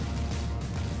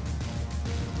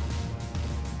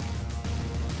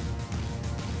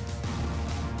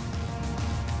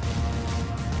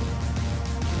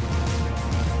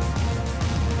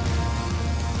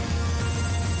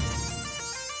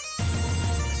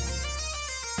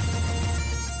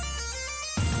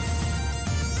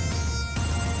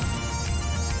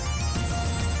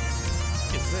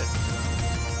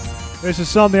This is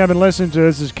something I've been listening to.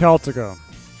 This is Celtica.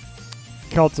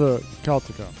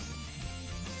 Celtica.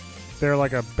 They're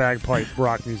like a bagpipe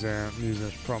rock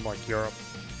music from like Europe.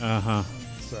 Uh-huh.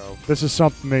 So this is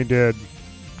something they did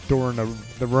during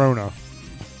the Rona.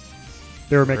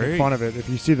 They were making fun of it. If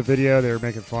you see the video, they were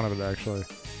making fun of it, actually.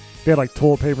 They had like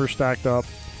toilet paper stacked up,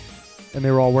 and they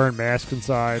were all wearing masks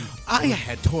inside. I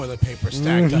had toilet paper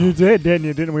stacked up. You did, didn't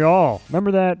you? Didn't we all?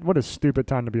 Remember that? What a stupid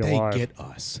time to be alive. They get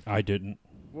us. I didn't.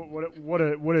 What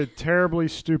a terribly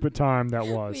stupid time that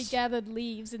was. We gathered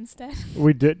leaves instead.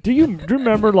 We did. Do you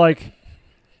remember like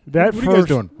that What are you guys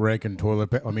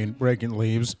doing? Raking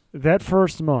leaves. That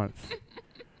first month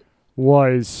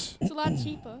was, It's a lot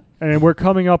cheaper. and we're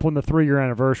coming up on the 3-year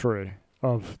anniversary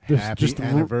of this. Happy just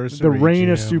anniversary, the reign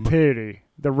of Jim. stupidity.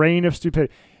 The reign of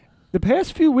stupidity. The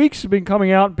past few weeks have been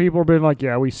coming out, and people have been like,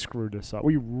 "Yeah, we screwed this up.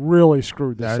 We really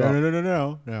screwed this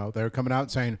up." No. They're coming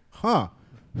out saying, "Huh,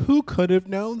 who could have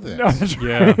known this?" No, that's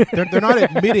Yeah. they're not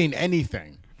admitting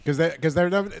anything because they're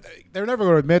never going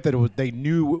to admit that they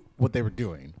knew what they were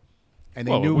doing, and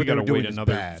they knew we what they got were to wait doing was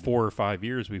another bad. 4 or 5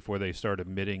 years before they start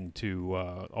admitting to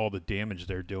all the damage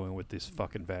they're doing with this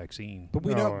fucking vaccine. But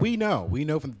we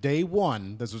know from day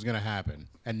one this was going to happen,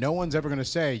 and no one's ever going to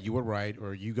say you were right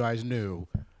or you guys knew.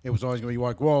 It was always going to be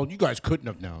like, well, you guys couldn't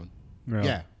have known.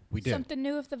 Yeah, we did. Something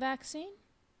new with the vaccine?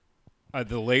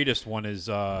 The latest one is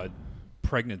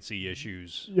pregnancy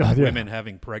issues. Yeah, yeah. Women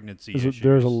having pregnancy There's a- issues.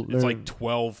 there's a- It's like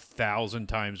 12,000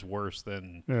 times worse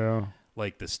than Yeah.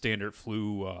 like the standard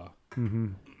flu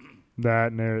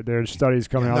That and there are studies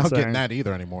coming I'm out not saying getting that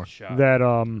either anymore. shot.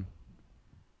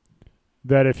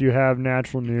 that if you have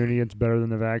natural immunity, it's better than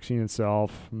the vaccine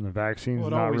itself. And the vaccine's Well,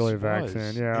 it not really a always vaccine.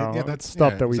 was. Yeah, Yeah, that's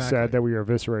stuff that we exactly. said that we are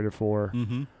eviscerated for.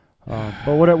 Mm-hmm.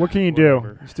 But what can you do?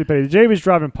 Whatever. Stupidity. The JV's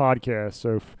Driving Podcast.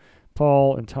 So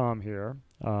Paul and Tom here.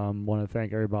 Want to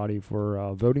thank everybody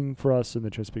for voting for us in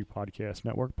the Chesapeake Podcast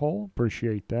Network poll.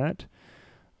 Appreciate that.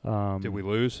 Did we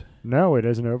lose? No, it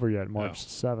isn't over yet. March Oh.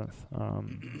 7th.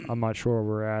 I'm not sure where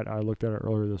we're at. I looked at it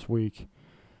earlier this week,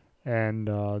 and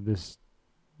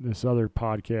this other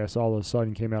podcast all of a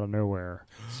sudden came out of nowhere.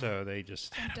 So they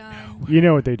just I'm done. You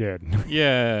know what they did?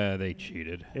 yeah, they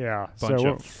cheated. Yeah. Bunch so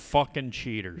of fucking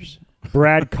cheaters.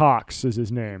 Brad Cox is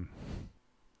his name,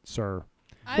 sir.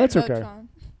 I That's vote okay. for him.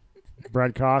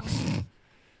 Brad Cox.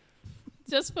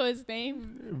 Just for his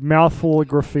name. Mouthful of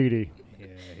graffiti, Yeah,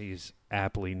 he's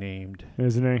aptly named.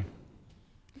 isn't he?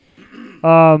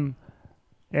 Yeah.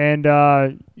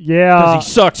 Because he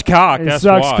sucks cock, It that's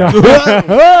sucks why. cock.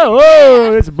 whoa!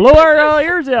 Let's blow our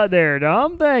ears out there,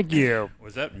 Dom. Thank you.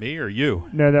 Was that me or you?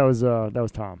 No, that was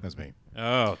Tom. That's me.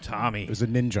 Oh, Tommy. It was a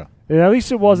ninja. Yeah, at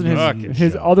least it wasn't Fucking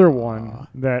his shut other up. one.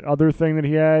 That other thing that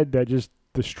he had that just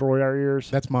destroyed our ears.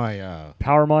 That's my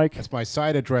Power mic. that's my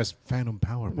side address Phantom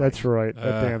Power mic. That's right. That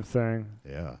Uh. damn thing.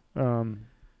 Yeah.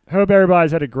 Hope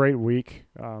everybody's had a great week.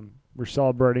 We're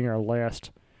celebrating our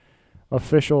last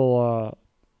official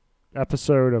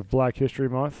episode of Black History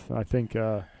Month. I think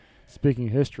speaking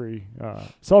of history,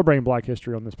 celebrating Black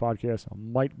history on this podcast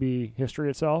might be history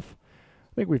itself.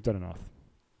 I think we've done enough.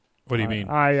 What do you mean?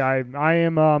 I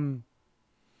am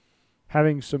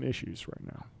having some issues right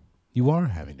now. You are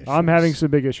having issues. I'm having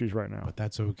some big issues right now. But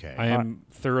that's okay. I am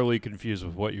thoroughly confused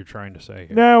with what you're trying to say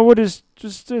here. No, what is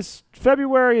just this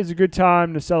February is a good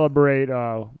time to celebrate.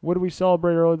 What do we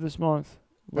celebrate earlier this month?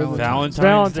 Valentine's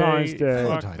Valentine's Day. Day.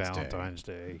 Fuck Valentine's Day. Valentine's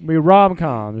Day. We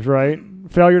rom-coms, right?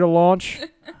 Failure to launch.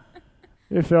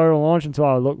 Failure to launch until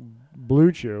I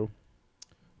blue chew.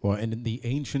 Well, and in the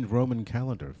ancient Roman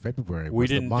calendar, February We was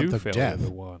the didn't month do of failure death.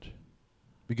 to launch.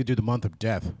 We could do the month of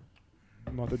death.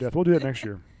 Month of death. We'll do that next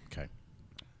year. Okay.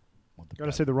 Month of Got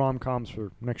to death. say the rom-coms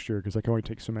for next year because I can only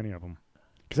take so many of them.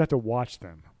 Because I have to watch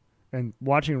them. And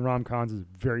watching rom-coms is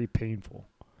very painful.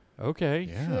 Okay.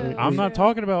 Yeah. I'm not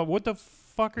talking about what the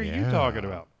fuck are you Yeah. talking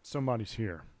about? Somebody's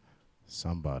here.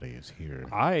 Somebody is here.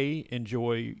 I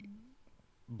enjoy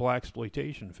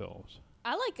blaxploitation films.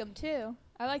 I like him too.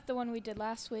 I like the one we did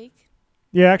last week.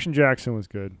 Yeah, Action Jackson was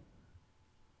good.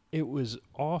 It was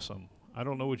awesome. I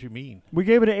don't know what you mean. We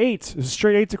gave it an 8. It was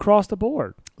straight 8s across the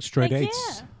board. Straight Heck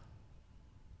eights. yeah.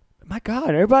 My God,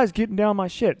 everybody's getting down my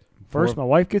shit. First, my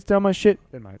wife gets down my shit.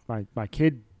 Then my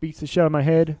kid beats the shit out of my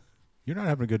head. You're not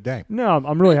having a good day. No,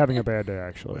 I'm really having a bad day,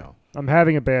 actually. Well, I'm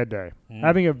having a bad day. Hmm.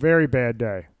 Having a very bad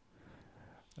day.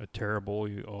 A terrible,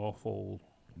 awful,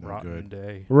 no rotten good.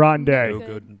 day. Rotten day. No Good.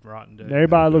 good, rotten day.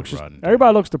 Everybody No looks good rotten day.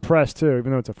 everybody looks depressed too,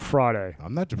 even though it's a Friday.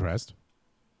 I'm not depressed.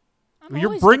 You're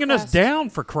always bringing us depressed. down,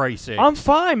 for Christ's sake. I'm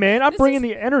fine, man. I'm This bringing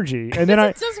is- the energy, and then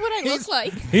I. This is what I look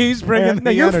like. He's bringing No,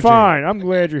 the you're energy. fine. I'm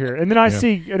glad you're here. And then I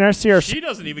Yeah. see our. She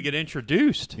doesn't even get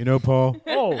introduced. You know, Paul.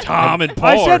 Oh, Tom and Paul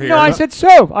I said are here. no. I said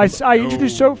so. I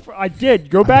introduced so. I did.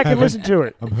 Go back and listen to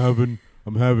it.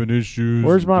 I'm having issues.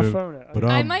 Where's my phone at? But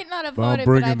I I'm, might not have but I'm voted,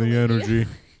 but I bringing the believe you.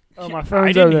 energy. Oh, my I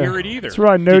phone's didn't over there. hear it either. That's where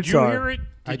my notes Did you are. hear it?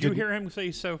 I Did you didn't- hear him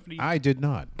say Sophie? I did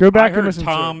not. Go back I and heard listen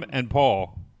Tom to it. and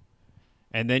Paul,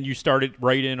 and then you started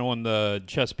right in on the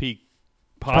Chesapeake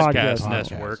Podcast Podcast.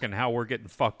 Network and how we're getting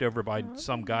fucked over by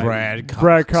some guy Brad Cox.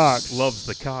 Brad Cox. who loves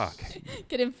the cock.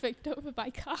 Getting picked over by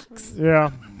Cox.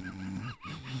 Yeah.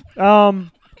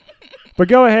 But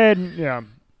go ahead and yeah.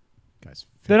 Guys,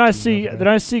 Then I 15 see over then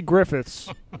I see Griffiths.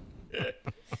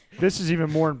 This is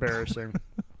even more embarrassing.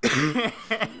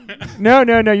 No,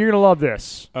 you're gonna love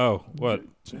this. Oh, what?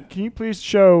 Can you please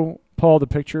show Paul the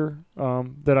picture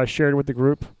that I shared with the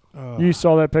group? there. You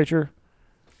saw that picture?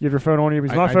 You have your phone on you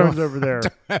because my I phone's don't- over there.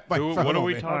 My Who, phone what are on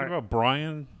we me. talking Alright. about?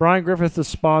 Brian? Brian Griffith, the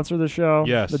sponsor of the show.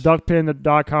 Yes. The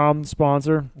duckpin.com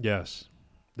sponsor. Yes.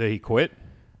 Did he quit?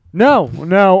 No.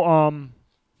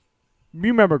 You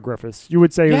remember Griffiths. You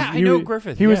would say he Yeah, was, I he know was-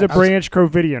 Griffith, He was yeah. a branch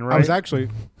Covidian, right? I was actually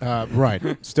right.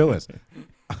 Still is.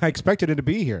 I expected him to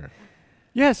be here.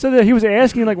 Yeah, so that he was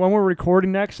asking like when we're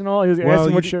recording next and all. He was Well, asking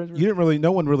you, what di- shows. you didn't really.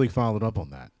 No one really followed up on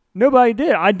that. Nobody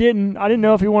did. I didn't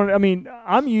know if he wanted. I mean,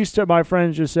 I'm used to my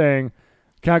friends just saying,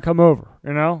 "Can I come over?"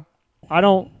 You know,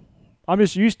 I'm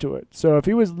just used to it. So if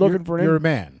he was looking for an, You're a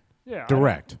man. yeah,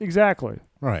 Direct. exactly.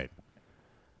 Right.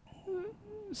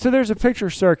 So there's a picture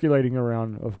circulating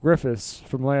around of Griffiths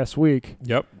from last week,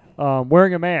 Yep.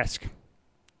 wearing a mask.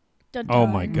 Dun, Oh,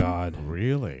 dun. my God.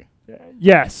 Really?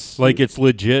 Yes. Like it's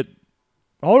legit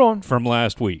Hold on. from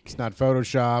last week. It's not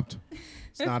photoshopped.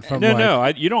 It's not from No,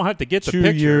 like, no, you don't have to get the 2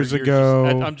 picture. years You're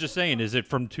ago. I'm just saying, is it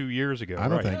from 2 years ago? I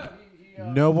don't Right. think.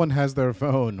 No one has their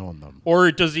phone on them. Or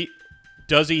does he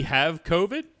have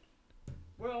COVID?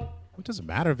 It doesn't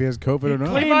matter if he has COVID or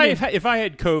not. If I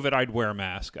had COVID, I'd wear a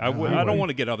mask. I I don't wouldn't. want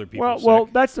to get other people Well,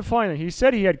 sick. that's the funny thing. He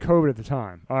said he had COVID at the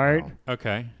time. All right. Oh.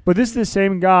 Okay. But this is the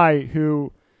same guy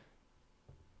who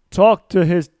talked to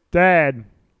his dad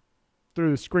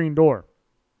through the screen door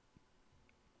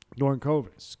during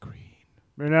COVID. Screen.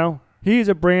 You know, he's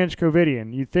a branch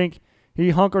Covidian. You think he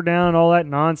hunkered down and all that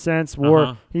nonsense?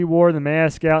 Uh-huh. He wore the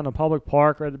mask out in a public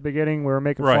park at the beginning. We were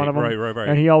making fun of him, Right.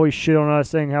 and he always shit on us,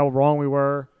 saying how wrong we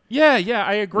were. Yeah,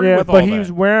 I agree Yeah, with all but he that.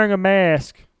 was wearing a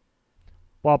mask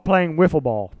while playing wiffle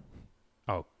ball.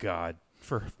 Oh God,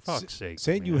 for fuck's sake!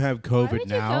 Saying you man. have Why COVID would you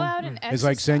go now out and is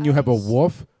like saying you have a exercise?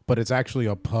 wolf, but it's actually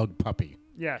a pug puppy.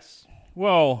 Yes,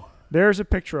 Well, there's a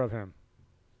picture of him.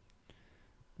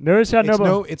 Notice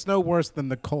how It's no worse than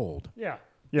the cold. yeah.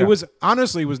 It was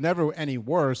honestly was never any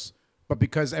worse, but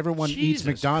because everyone eats Jesus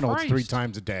McDonald's 3 Christ.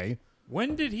 times a day.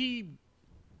 when did he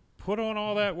put on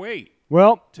all that weight?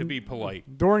 Well, To be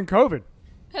polite, during COVID.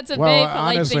 That's a Well, very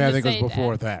polite honestly, thing I to think it say, was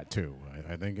before Dad. that too.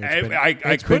 I think it's I been,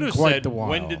 I it's could been have quite said the while.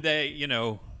 when did they?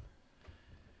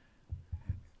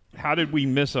 How did we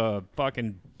miss a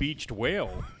fucking beached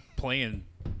whale playing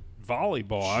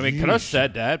volleyball? I mean, could have Jeez.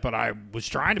 said that, but I was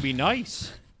trying to be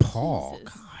nice. Paul,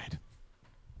 Jesus. God,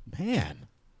 man,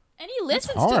 And he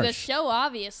listens to the harsh. show,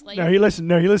 obviously. No, he listens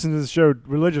to the show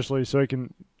religiously, so he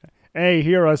can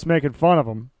hear us making fun of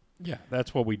him, Yeah,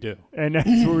 that's what we do. and that's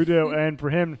what we do. And for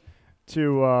him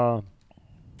to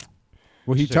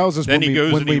well, he So tells us then when he we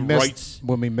goes when and we he missed writes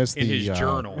when we missed In the his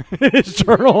journal, his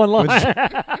journal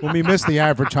online, when we missed the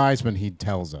advertisement, he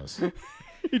tells us.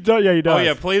 he does. Yeah, he does. oh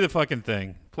yeah, play the fucking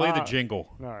thing. Play the jingle.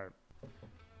 All right.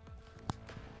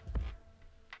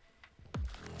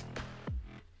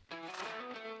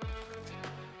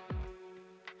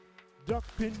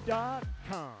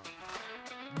 Duckpin.com.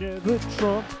 Never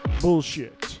Trump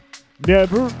bullshit.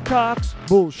 Never Cox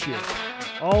bullshit.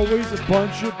 Always a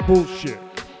bunch of bullshit.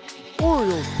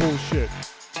 Orioles bullshit.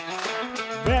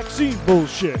 Vaccine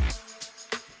bullshit.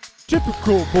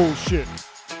 Typical bullshit.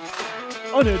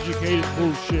 Uneducated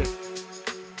bullshit.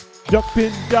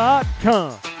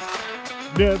 Duckpin.com.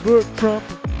 Never Trump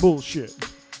bullshit.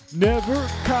 Never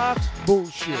Cox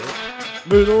bullshit.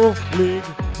 Little League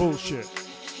bullshit.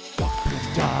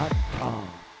 Duckpin.com.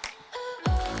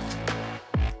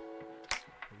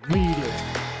 Read it.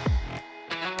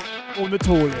 On the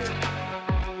toilet.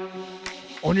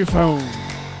 On your phone.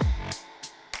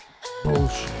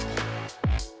 Bullshit.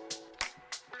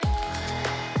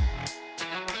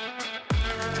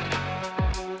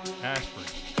 Aspirin.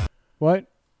 What?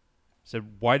 Said,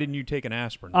 why didn't you take an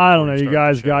aspirin? I don't know. before You we started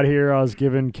guys the got show? here. I was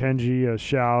giving Kenji a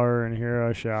shower and here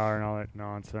a shower and all that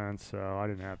nonsense, so I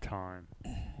didn't have time.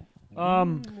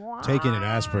 Taking an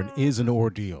aspirin is an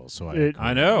ordeal. So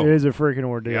I know. It is a freaking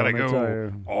ordeal. You gotta let me tell go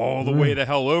you. all the way the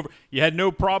hell over. You had no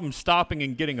problem stopping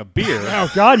and getting a beer. Oh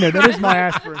God, no! That is my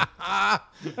aspirin.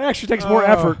 It actually takes more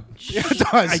effort. it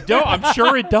does. I don't. I'm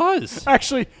sure it does.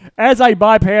 Actually, as I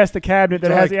bypass the cabinet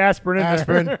that It's has like the aspirin in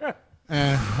aspirin. there.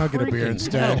 I'll get a beer Freaking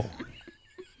instead.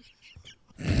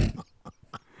 hell.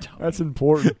 That's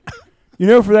important. You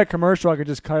know, for that commercial, I could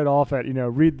just cut it off at,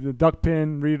 read the duck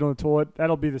pin, read it on the toilet.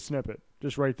 That'll be the snippet,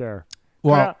 just right there.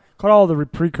 Well, cut all the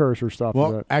precursor stuff. of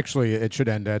well, it. actually, it should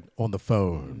end at on the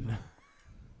phone.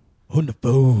 On the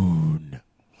phone.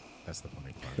 That's the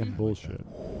funny part. That bullshit.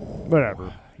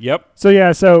 Whatever. Yep. So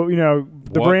yeah, the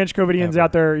What? Branch Covidians Ever.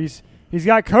 out there, he's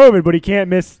got COVID, but he can't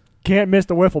miss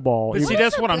the wiffle ball. But He- see, What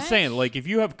that's is a what I'm branch? saying. Like, if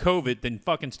you have COVID, then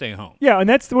fucking stay home. Yeah, and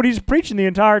that's what he's preaching the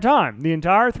entire time. The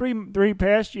entire three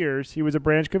past years, he was a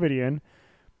Branch Covidian.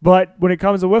 But when it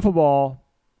comes to wiffle ball,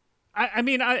 I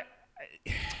mean,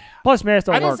 plus masks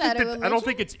don't I don't work. that think a that, I don't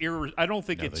think it's I don't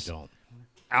think No, it's they don't.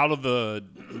 out of the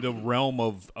realm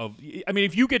of. I mean,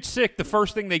 if you get sick, the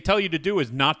first thing they tell you to do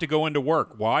is not to go into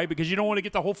work. Why? Because you don't want to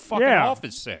get the whole fucking Yeah.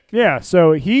 office sick. Yeah,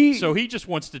 so he just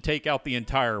wants to take out the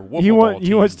entire wiffle ball he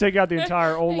team. wants to take out the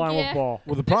entire old line Yeah. wiffle ball.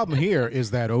 Well, the problem here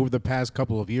is that over the past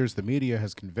couple of years, the media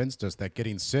has convinced us that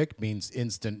getting sick means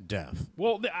instant death.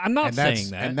 Well, I'm not and that's,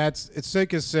 saying that. And that's it's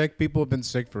sick is sick. People have been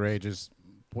sick for ages.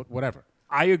 Whatever.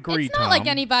 I agree, It's not Tom. like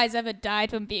anybody's ever died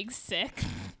from being sick.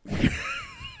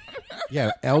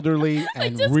 Yeah, elderly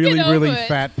and just really, get over really it.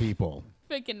 fat people.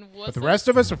 Freaking wuss. But the rest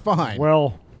of us are fine.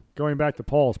 Well, going back to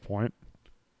Paul's point,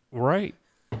 Right.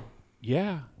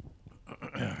 Yeah.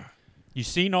 You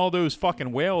seen all those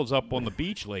fucking whales up on the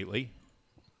beach lately?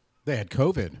 they had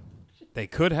COVID. They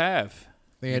could have.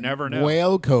 They You had never know.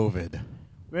 whale COVID.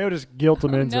 they'll just guilt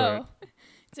him Oh, into no. it.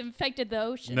 It's infected the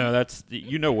ocean. No, that's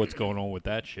you know what's going on with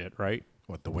that shit, right?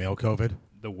 What, the whale COVID?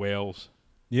 The whales.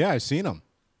 Yeah, I seen them.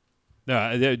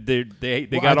 No, they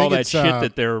Well, got I all think that it's, shit that uh,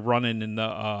 they're running in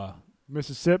the.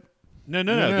 Mississippi. No.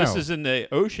 No. This is in the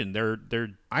ocean. They're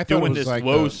I thought it doing was this like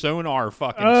low the- sonar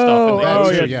fucking Oh, stuff. in the oh,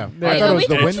 ocean. yeah. Yeah, I Wait, thought are it we was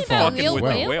the talking wind about farm. real as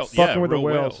well. whales? Yeah, Fucking with the real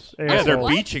whales. whales. Yeah, they're Assholes.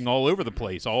 beaching all over the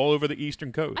place, all over the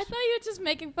eastern coast. I thought you were just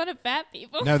making fun of fat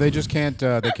people. No, they just can't.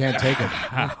 They can't take it.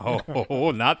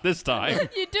 Oh, not this time.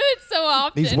 You do it so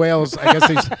often. These whales, I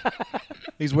guess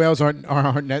these whales aren't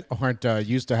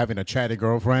used to having a chatty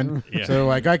girlfriend. Yeah. So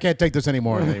like, I can't take this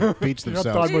anymore. And they beach I'm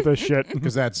themselves done with this shit.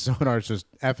 because that sonar's just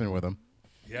effing with them.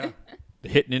 Yeah.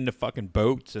 Hitting into fucking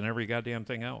boats and every goddamn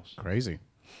thing else. Crazy.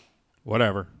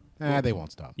 Whatever. They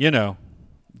won't stop. You know,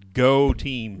 go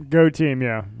team. Go team,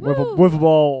 yeah. Woo. Wiffle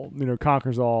ball,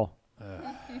 conquers all.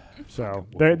 So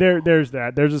there's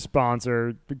that. There's a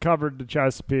sponsor. We covered the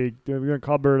Chesapeake. We're gonna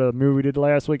cover the movie we did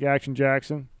last week, Action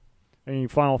Jackson. Any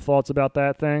final thoughts about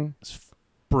that thing?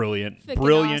 Brilliant. Freaking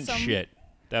Brilliant awesome. shit.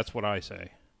 That's what I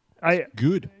say.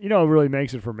 Good. What really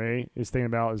makes it for me is thinking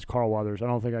about is Carl Weathers. I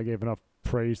don't think I gave enough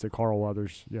praise to Carl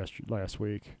Weathers last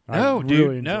week. No, I dude,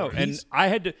 really no. enjoyed it. And I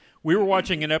had to. We were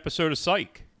watching an episode of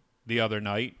Psych the other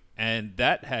night, and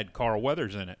that had Carl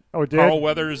Weathers in it. Oh, it did? Carl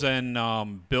Weathers and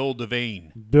Bill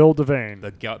Devane, Bill Devane.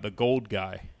 the gold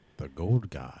guy. The gold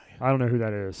guy. I don't know who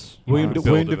that is. William Bill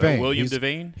Devane. William He's-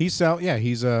 Devane.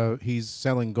 He's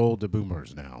selling gold to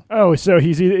boomers now. Oh, so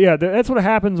he's either, that's what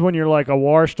happens when you're like a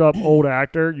washed up old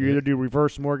actor. You either do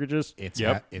reverse mortgages. It's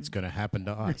Yep. it's going to happen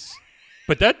to us,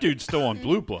 But that dude's still on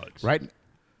Blue Bloods. right?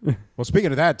 Well,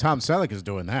 speaking of that, Tom Selleck is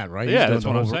doing that, right? He's Yeah, doing that's the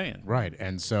what I'm whole- saying. Right,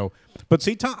 and so, but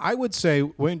see, I would say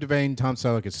William Devane, Tom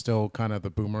Selleck is still kind of the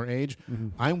boomer age. Mm-hmm.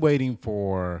 I'm waiting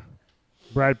for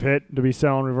Brad Pitt to be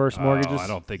selling reverse mortgages. Oh, I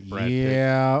don't think Brad Pitt.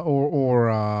 yeah,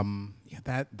 or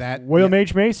that William yeah,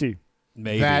 H. Macy.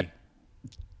 Maybe. that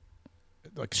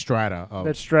like strata. Of,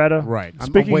 That's Strata. right. I'm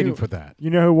Speaking waiting of- for that. You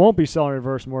know who won't be selling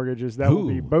reverse mortgages? That will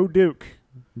be Who? Bo Duke.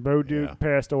 Bo Duke Yeah.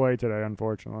 passed away today,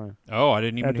 unfortunately. Oh, I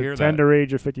didn't even At the hear that. tender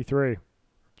age of 53.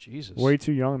 Jesus. Way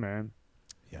too young, man.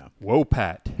 Yeah, Whoa,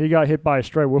 Pat. He got hit by a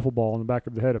stray wiffle ball in the back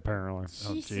of the head, apparently.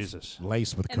 Oh, Jesus. Jesus.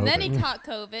 laced with And then he COVID, caught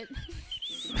COVID.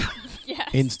 Yes.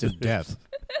 instant death.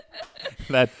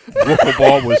 That wiffle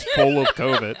ball was full of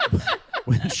COVID.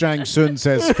 When Shang Tsung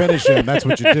says finish him, that's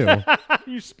what you do.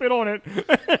 You spit on it.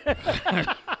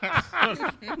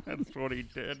 That's what he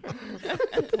did.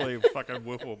 Play fucking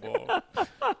wiffle ball.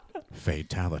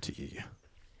 Fatality.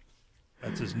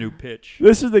 That's his new pitch.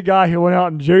 This is the guy who went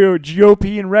out and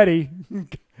GOP and ready.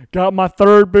 Got my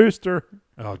third booster.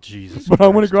 Oh, Jesus. But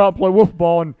I'm going to Christ. go out and play wiffle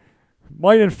ball and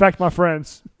might infect my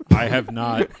friends. I have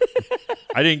not.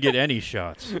 I didn't get any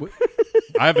shots.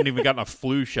 I haven't even gotten a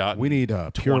flu shot. We need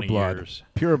pure 20 blood. years.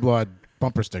 Pure blood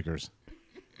bumper stickers.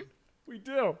 We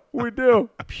do. We do.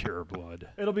 Pure blood.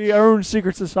 It'll be our own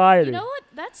secret society. You know what?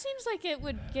 That seems like it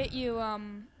would get you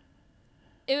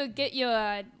it would get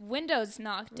your windows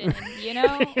knocked in, you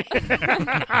know?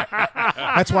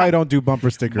 That's why I don't do bumper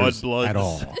stickers Mudbloods. at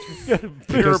all. Pure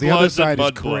Because the other bloods side and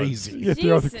is mudbloods. crazy. Yeah,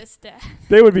 the other- Jesus, Dad.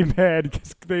 they would be mad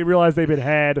because they realize they've been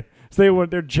had. So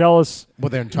they're jealous. Well,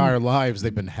 their entire lives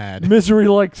they've been had. Misery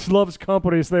loves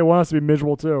company, so they want us to be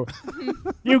miserable too.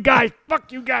 You guys,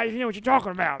 fuck you guys. You know what you're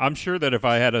talking about. I'm sure that if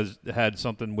I had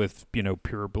something with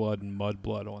pure blood and mud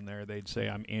blood on there, they'd say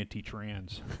I'm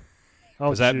anti-trans. Oh,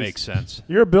 Does that jeez. make sense?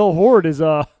 Your Bill Horde is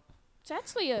It's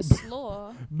actually a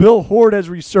slaw. Bill Horde has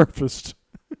resurfaced.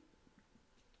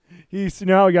 He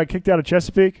got kicked out of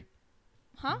Chesapeake.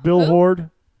 Huh? Bill Who? Horde.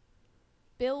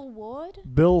 Bill Ward?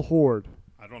 Bill Horde,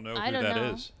 I don't know I who don't that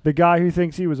know. is. the guy who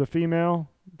thinks he was a female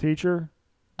teacher.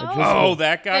 Oh,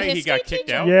 that guy? The He got history kicked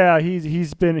teacher? out? Yeah, he's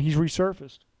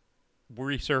resurfaced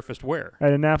Resurfaced where?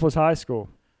 at Annapolis High School.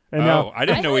 And I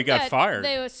didn't know he heard got that fired.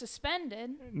 They were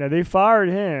suspended. now they fired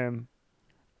him,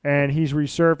 and he's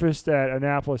resurfaced at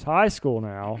Annapolis High School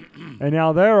now, and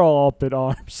now they're all up in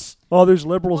arms. All those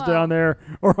liberals Wow. down there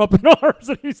are up in arms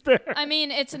that he's there. I mean,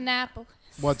 it's an apple.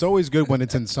 Well, it's always good when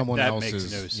it's in someone That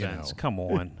else's. makes no you know. sense. Come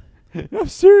on. I'm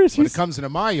serious. When it He's, comes into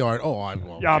my yard, I'm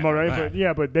yeah, I'm alright,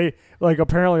 but but they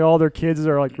apparently all their kids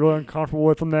are really uncomfortable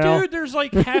with him now. Dude, there's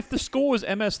half the school is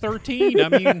MS-13.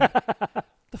 I mean,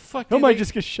 the fuck He do might they-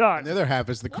 just get shot. And the other half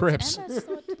is the Crips. What's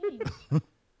MS-13?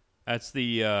 That's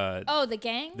the Oh, the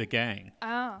gang? the gang.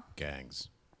 Oh. Gangs.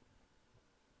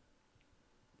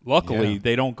 Luckily, Yeah.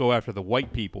 they don't go after the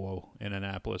white people in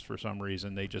Annapolis for some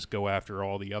reason. They just go after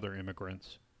all the other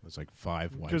immigrants. There's like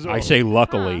 5 white. 'Cause I say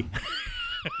luckily.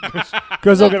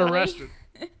 Because they'll get Luckily. arrested.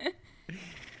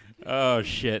 Oh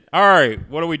shit! All right,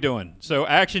 what are we doing? So,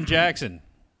 Action Jackson,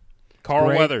 Carl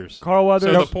Great. Weathers. Carl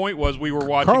Weathers. So the point was we were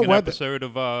watching Carl an Weathers- episode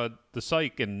of The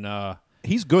Psych, and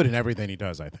He's good in everything he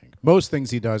does, I think. Most things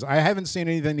he does. I haven't seen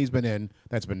anything he's been in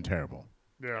that's been terrible.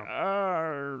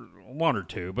 Yeah. one or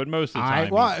two, but most of the time, he's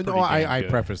pretty damn I good.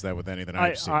 preface that with anything I,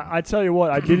 I've seen. I tell you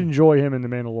what, I did enjoy him in The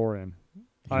Mandalorian.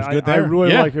 He was I, good I there. really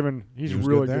Yeah. like him, and he's He was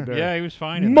really good good there. there. Yeah, he was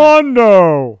fine. In that.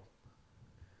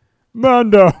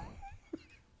 Mondo.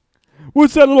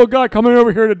 What's that little guy coming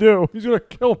over here to do? He's gonna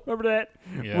kill him. Remember that?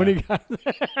 Yeah. When he got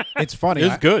it's funny. It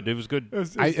was good. It was good.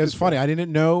 It's funny. I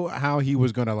didn't know how he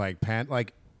was going to pan.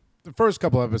 Like the first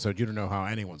couple episodes, you don't know how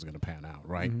anyone's going to pan out,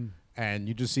 right? Mm-hmm. And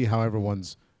you just see how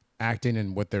everyone's acting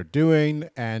and what they're doing,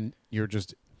 and you're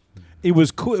just. It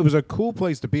was cool. It was a cool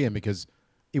place to be in because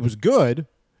it was good,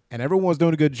 and everyone was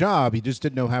doing a good job. You just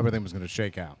didn't know how everything was going to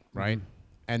shake out, right? Mm-hmm.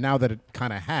 And now that it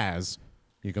kind of has,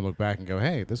 you can look back and go,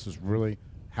 "Hey, this is really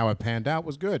how it panned out.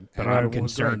 Was good." But And I'm everyone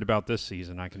was concerned great. about this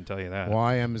season. I can tell you that. Well,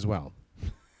 I am as well.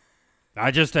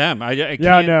 I just am. I yeah,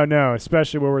 can't, no,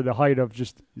 especially where we're at the height of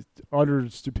just utter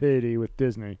stupidity with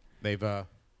Disney. They've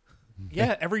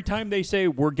Yeah, every time they say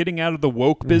we're getting out of the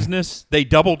woke business, they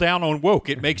double down on woke.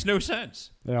 It makes no sense.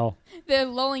 You know, They're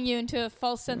lulling you into a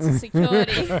false sense of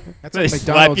security. That's They like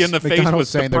slap you in the face McDonald's with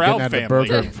the saying they're Proud getting out of the family.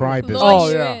 burger and fry business. Lawyer. oh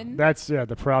you yeah, in. that's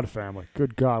the Proud family.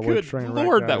 Good God, what a Good train wreck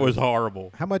Lord, that is. was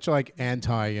horrible. How much like what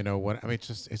I mean, it's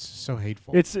just so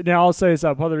hateful. It's now. I'll say this.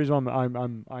 Part of the reason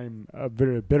I'm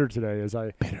bitter today is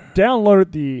I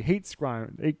downloaded the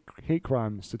hate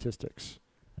crime statistics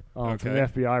from the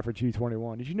Okay. FBI for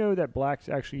 221. Did you know that blacks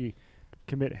actually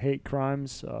commit hate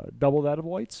crimes double that of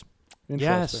whites?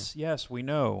 Interesting. Yes, we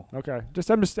know. Okay.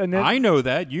 And then, I know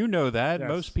that. You know that. Yes.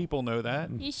 Most people know that.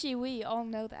 He, she, we all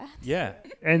know that. Yeah.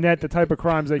 and that the type of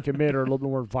crimes they commit are a little bit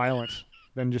more violent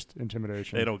than just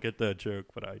intimidation. They don't get that joke,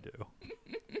 but I do.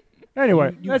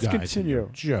 Anyway, You let's guys and continue. your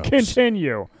jokes.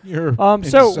 Continue. You're So we're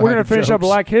inside gonna finish up jokes.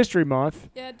 Black History Month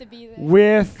You had to be there.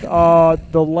 with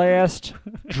The Last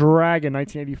Dragon,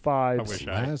 1985. I wish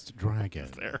I Last Dragon.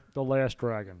 was there. The Last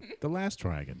Dragon. The Last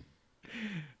Dragon.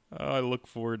 I look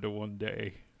forward to one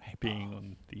day being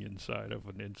on the inside of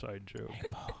an inside joke.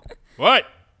 What?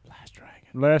 Last Dragon.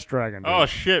 Last Dragon. Oh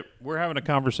shit! We're having a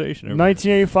conversation. Over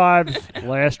 1985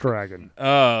 Last Dragon.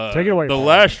 Take it away, The Paul.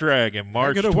 Last Dragon,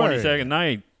 March it away. 22nd,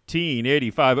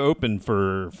 1985, opened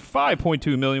for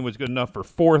 $5.2 million, was good enough for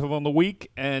fourth on the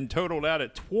week, and totaled out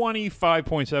at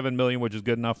 $25.7 million, which is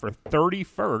good enough for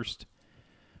 31st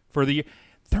for the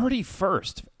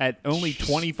 31st at only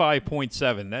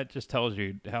 25.7. That just tells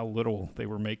you how little they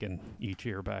were making each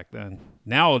year back then.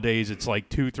 Nowadays, it's like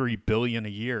 $2-3 billion a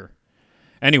year.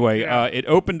 Anyway, it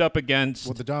opened up against.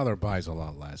 Well, the dollar buys a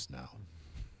lot less now.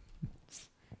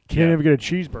 Can't even get a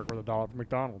cheeseburger with $1 from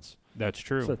McDonald's. That's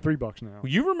true. It's at $3 now.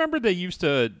 You remember they used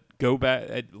to go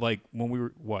back like when we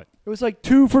were what? It was like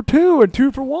 2 for $2 and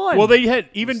 2 for $1. Well, they had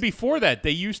even before that.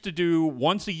 They used to do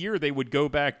once a year. They would go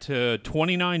back to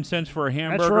 29 cents for a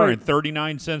hamburger right. and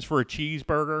 39 cents for a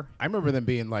cheeseburger. I remember them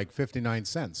being like 59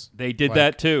 cents. They did Like,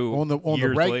 that too on the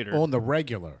years later. on the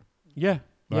regular, Yeah,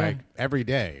 like every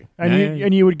day.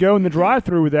 and you would go in the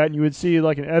drive-through with that, and you would see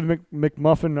like an Evan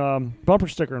McMuffin bumper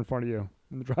sticker in front of you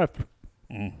in the drive-through.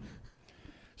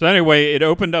 So anyway, it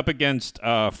opened up against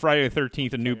Friday the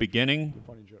 13th: A New Beginning.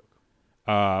 Funny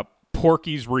joke.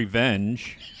 Porky's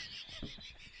Revenge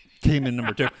came in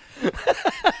number 2.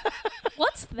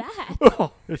 What's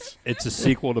that? It's a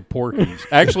sequel to Porky's.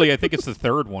 Actually, I think it's the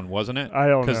third one, wasn't it? I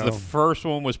don't know. Because the first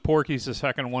one was Porky's, the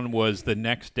second one was The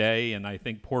Next Day, and I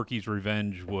think Porky's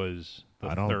Revenge was the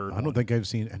third I one. don't think I've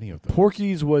seen any of them.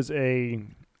 Porky's was a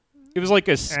It was like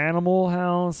a Animal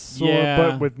House,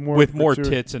 yeah, but with more gratuitous-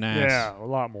 tits and ass. Yeah, a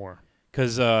lot more.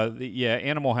 Because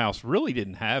Animal House really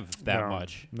didn't have that No,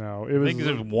 much. No, it was. think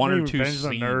there's one or maybe two Revenge of the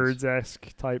scenes.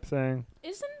 Nerds-esque type thing.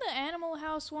 Isn't the Animal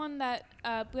House one that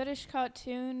British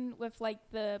cartoon with like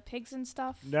the pigs and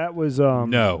stuff? That was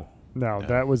No,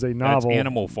 that was a that's novel.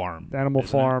 Animal Farm. Animal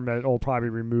isn't it? Farm that will probably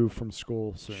be removed from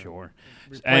school soon. Sure.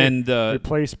 Replaced- And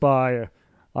replaced by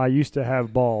I used to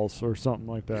have balls or something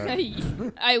like that.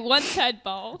 I once had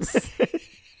balls.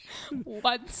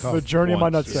 Once. The journey of my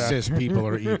Once. nutsack. Cis people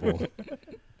are evil.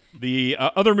 the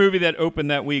other movie that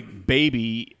opened that week,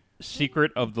 Baby,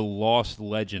 Secret of the Lost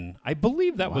Legend. I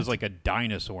believe that was like a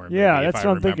dinosaur movie, Yeah, if that's I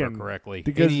what I'm remember thinking. correctly.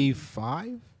 Because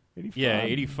 85? 85? Yeah,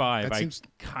 85. That I seems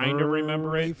kind of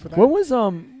remember early it. for that. What was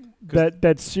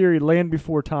that series Land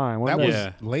Before Time? That Wasn't was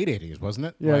Yeah. late 80s, wasn't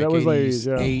it? Yeah, that was late 80s,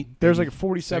 yeah. 88, There's like 86,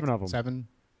 47 of them. 7?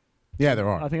 Yeah, there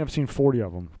are. I think I've seen 40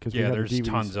 of them because Yeah, we have there's the DVDs.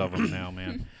 tons of them now,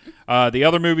 man. The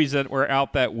other movies that were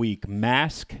out that week,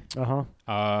 Mask.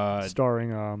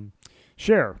 Starring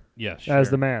Cher Yes. as sure.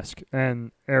 the Mask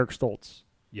and Eric Stoltz.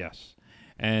 Yes.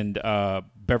 And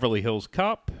Beverly Hills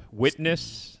Cop,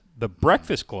 Witness, The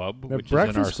Breakfast Club, The which is in our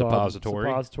Breakfast Club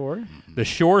suppository, The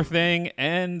Sure Thing,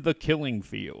 and The Killing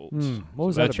Fields. What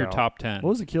was So that that's your about? top 10. What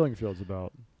was the Killing Fields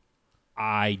about?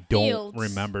 I don't Fields.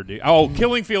 remember.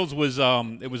 Killing Fields was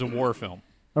it was a war film.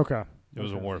 Okay. It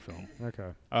was a war film.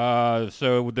 Okay.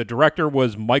 So the director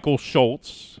was Michael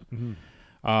Schultz.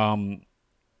 Mm-hmm.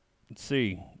 Let's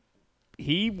see.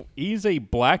 He's a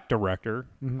black director.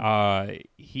 Mm-hmm.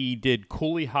 He did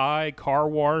Cooley High, Car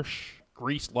Wash,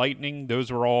 Greased Lightning.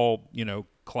 Those are all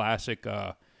classic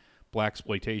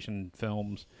blaxploitation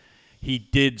films. He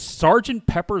did Sgt.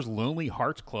 Pepper's Lonely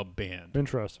Hearts Club Band,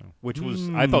 Interesting. which was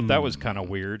I thought that was kind of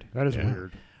weird. That is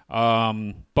weird.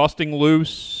 Busting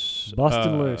Loose.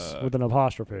 Bustin' Loose with an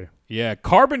apostrophe. Yeah,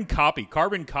 Carbon Copy.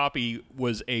 Carbon Copy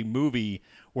was a movie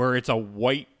where it's a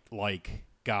white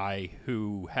guy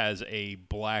who has a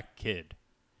black kid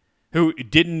who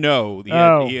didn't know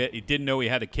he didn't know he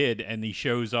had a kid, and he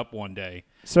shows up one day.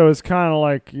 So it's kind of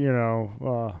like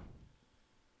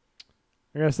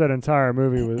I guess that entire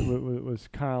movie was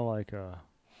kind of like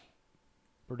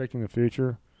predicting the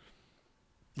future.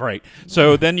 Right.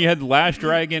 So then you had Last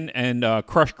Dragon and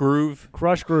Crush Groove.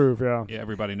 Crush Groove, yeah. Yeah,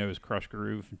 everybody knows Crush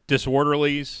Groove.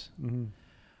 Disorderlies. Mm-hmm.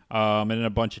 And then a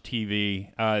bunch of TV.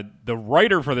 The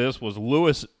writer for this was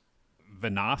Louis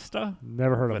Venasta.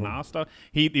 Never heard of him. Venasta.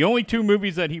 The only two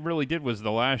movies that he really did was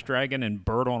The Last Dragon and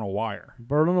Bird on a Wire.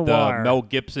 Bird on the The Wire. Mel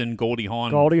Gibson, Goldie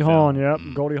Hawn. Goldie film. Hawn, yep.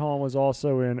 Goldie Hawn was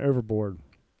also in Overboard.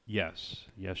 Yes,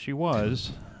 she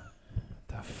was.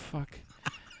 The fuck.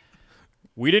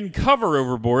 We didn't cover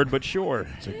Overboard, but sure.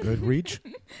 It's a good reach.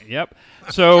 Yep.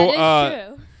 So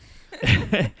That is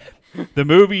true. the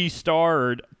movie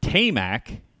starred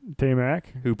T-Mac,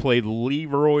 T-Mac. who played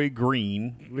Leroy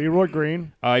Green. Leroy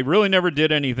Green. I really never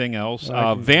did anything else.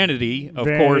 Vanity, of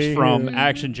Vanity, course, from yeah.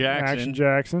 Action Jackson. Action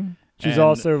Jackson. She's And-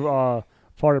 also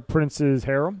part of Prince's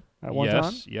harem at one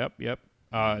time. Yes, yep.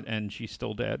 And she's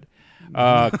still dead.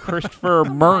 Christopher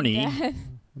Murney,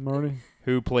 Marty.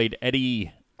 who played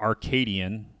Eddie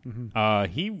Arcadian.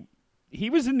 Mm-hmm. He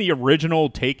was in the original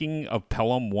taking of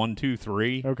Pelham 1, 2,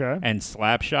 3 Okay. and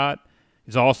Slapshot.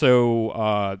 He's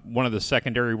also one of the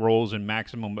secondary roles in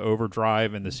Maximum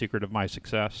Overdrive and The Secret of My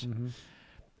Success.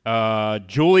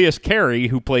 Julius Carey,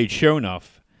 who played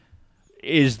Shonuff,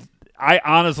 I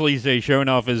honestly say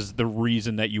Shonuff is the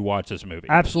reason that you watch this movie.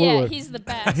 Absolutely. Yeah, he's the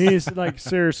best. He's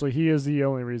seriously, he is the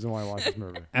only reason why I watch this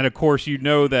movie. And of course, you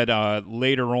know that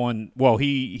later on, well,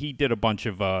 he did a bunch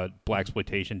of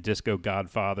blaxploitation, Disco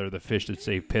Godfather, The Fish That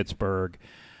Saved Pittsburgh.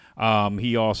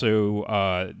 He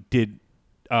also did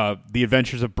The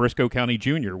Adventures of Briscoe County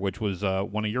Jr., which was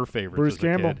one of your favorites. Bruce as a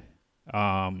Campbell. kid.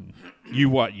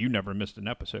 You never missed an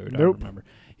episode. Nope. I remember.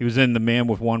 He was in The Man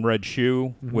with One Red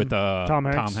Shoe with Tom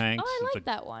Hanks. Oh, I like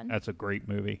that one. That's a great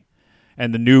movie.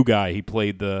 And The New Guy, he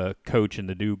played the coach in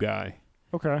The New Guy.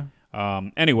 Okay.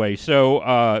 Anyway,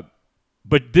 so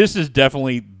but this is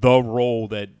definitely the role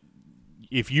that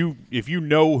if you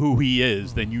know who he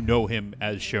is, then you know him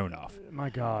as Shonoff. My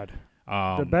God.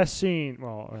 The best scene.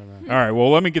 Well, I don't know. All right. Well,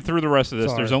 let me get through the rest of this.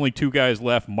 Sorry. There's only two guys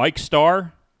left. Mike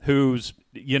Starr, who's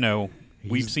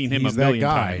we've seen him a He's that million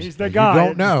guy. times. He's the You guy.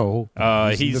 don't know.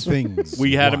 He's the things.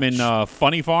 We had him Watch. in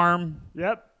Funny Farm,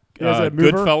 Yep. He has that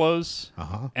mover. Goodfellas,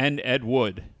 And and Ed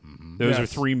Wood. Those are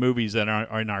Yes. three movies that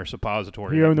are in our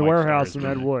suppository. He that owned the Mike Starr warehouse is in in.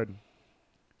 Ed Wood.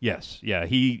 Yes, yeah.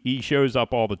 He shows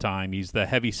up all the time. He's the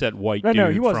heavy-set white dude No,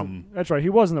 he wasn't. from. That's right. He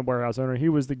wasn't the warehouse owner. He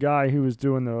was the guy who was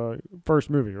doing the first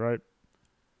movie, right?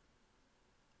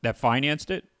 That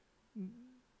financed it.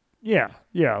 Yeah.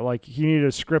 Like he needed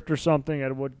a script or something.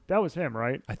 Ed Wood. That was him,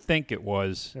 right? I think it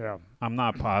was. Yeah. I'm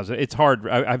not positive. It's hard.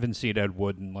 I haven't seen Ed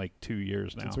Wood in like 2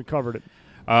 years now. Since we covered it.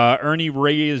 Ernie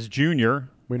Reyes Jr.,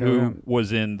 We know who him.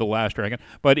 was in The Last Dragon,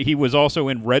 but he was also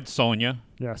in Red Sonja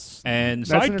Yes. and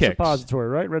That's in a Sidekicks. suppository,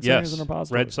 right? Red Yes, Sonja's in a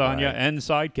suppository. Red Sonja Right. and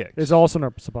Sidekicks. It's also in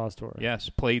a suppository. Yes,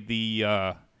 played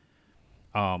the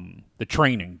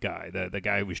training guy, the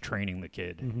guy who was training the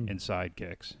kid in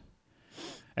Sidekicks.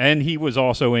 And he was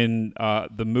also in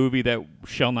the movie that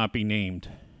shall not be named,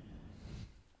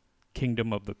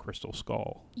 Kingdom of the Crystal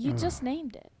Skull. You just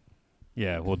named it.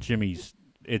 Yeah, well,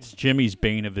 it's Jimmy's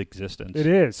bane of existence. It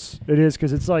is. It is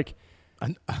because it's like,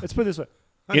 let's put it this way.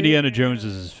 Indiana Jones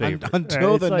is his favorite.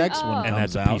 Until it's the like- next Oh. one And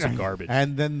comes that's a out. piece of garbage.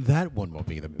 And then that one will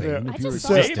be the bane Yeah. of I your just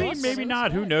saw Maybe, existence. maybe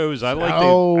not. Who knows? I'd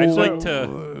like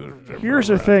to Here's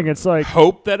the thing. It's like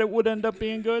hope that it would end up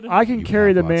being good. I can You carry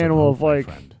have the lots of mantle hope, of my like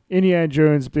friend. Indiana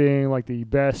Jones being like the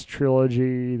best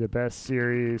trilogy, the best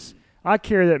series. I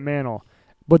carry that mantle.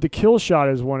 But the kill shot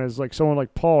is one is like someone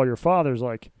like Paul, your father's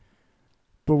like,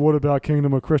 but what about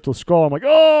Kingdom of Crystal Skull? I'm like,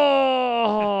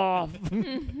 oh,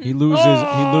 He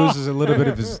loses a little bit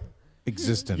of his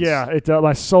existence. yeah. It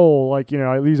my soul, like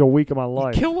I lose a week of my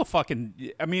life. Kill a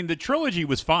fucking. I mean, the trilogy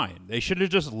was fine. They should have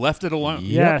just left it alone.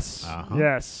 Yep. Yes, Uh-huh.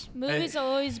 yes. Movies are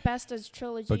always best as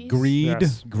trilogies. But greed,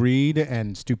 Yes. greed,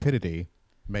 and stupidity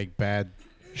make bad.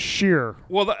 Sheer.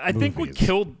 Well, I think what Movies.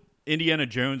 killed Indiana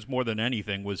Jones more than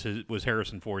anything was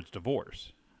Harrison Ford's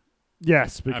divorce.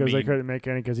 Yes, because they mean- couldn't make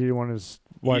any because he didn't want his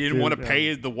wife. He didn't want to yeah.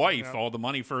 pay the wife Yeah. all the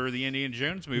money for the Indiana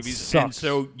Jones movies, sucks. and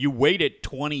so you waited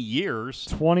 20 years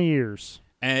 20 years.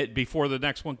 before the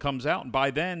next one comes out, and by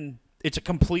then it's a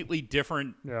completely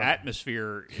different Yeah.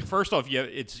 atmosphere. First off,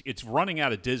 it's running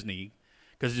out of Disney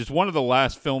because it's one of the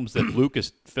last films that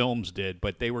Lucas Films did,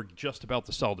 but they were just about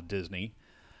to sell to Disney.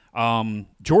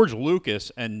 George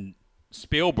Lucas and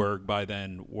Spielberg by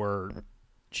then were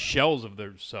shells of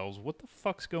themselves. What the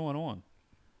fuck's going on?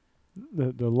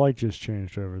 The light just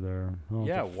changed over there. I'll have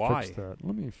Yeah, to why? Fix that.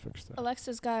 Let me fix that.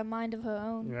 Alexa's got a mind of her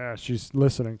own. Yeah, she's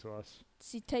listening to us.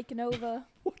 She's taking over.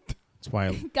 That's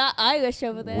why Got Irish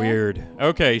over there. Weird.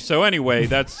 Okay, so anyway,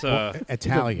 that's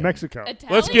Italian. Mexico.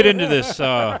 Italian? let's get into this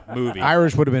movie.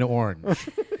 Irish would have been orange,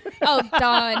 Oh,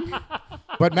 darn.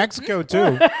 but Mexico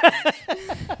too.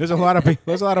 There's a lot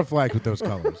of flags with those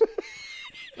colors.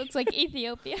 Looks like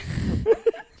Ethiopia.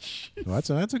 Well,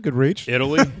 that's a good reach.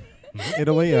 Italy.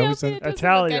 Italy, I Ethiopia was doesn't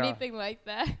Italia. look anything like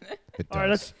that. it All right,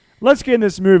 does. let's get in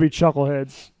this movie,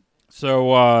 chuckleheads.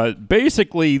 So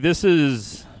basically, this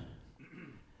is.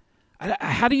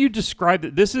 How do you describe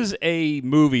it? This is a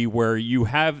movie where you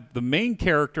have the main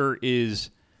character is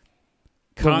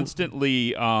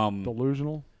constantly.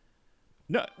 Delusional.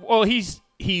 No, well, he's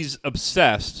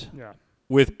obsessed Yeah.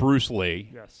 with Bruce Lee,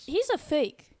 Yes. He's a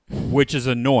fake. which is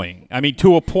annoying. I mean,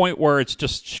 to a point where it's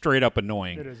just straight up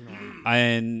annoying. It is annoying.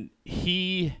 And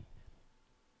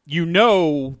you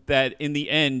know that in the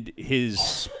end his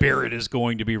spirit is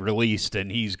going to be released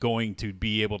and he's going to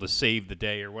be able to save the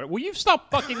day or whatever. Will you stop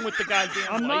fucking with the goddamn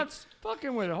I'm not lights?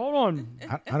 fucking with it. Hold on.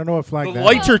 I don't know what flag The that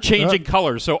lights is. are changing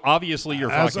colors, so obviously you're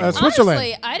That's- fucking that's with it. Switzerland.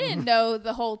 Honestly, I didn't know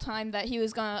the whole time that he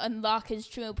was going to unlock his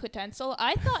true potential.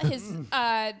 I thought his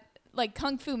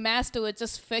kung fu master was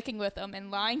just fucking with him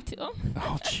and lying to him.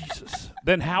 Oh, Jesus.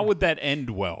 Then how would that end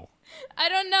well? I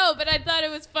don't know, but I thought it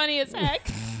was funny as heck.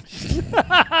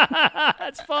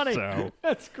 That's funny. So,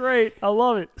 That's great. I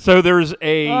love it. so there's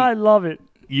I love it.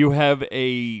 you have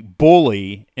a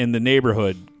bully in the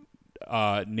neighborhood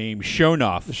named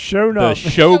Shonoff, the Shonoff.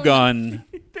 Shogun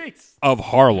Thanks. of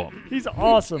Harlem. He's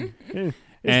awesome. His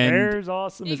And- hair is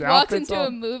awesome. He His walks outfit's into a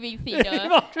awesome. movie theater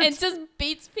walks and just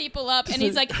beats people up, and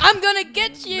he's like, "I'm gonna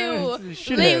get you,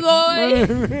 Shithead.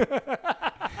 Leroy."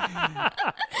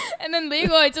 And then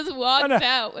Leroy just walks know.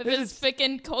 out with This his is-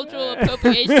 freaking cultural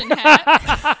appropriation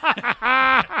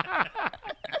hat.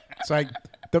 It's like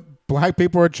the black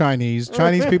people are Chinese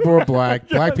people are black,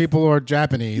 black people are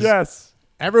Japanese. Yes.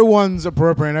 Everyone's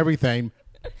appropriating everything,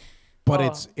 but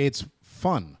Oh. it's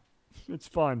fun. It's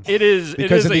fun. It is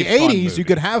Because it in is the a fun 80s, movie. you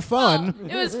could have fun.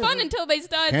 It was fun until they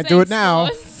started Can't saying do it now.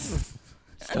 slurs.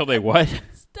 Still they what?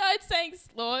 Started saying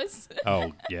slurs.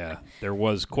 Oh yeah, there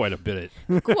was quite a bit.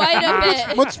 Quite a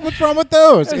bit. What's wrong with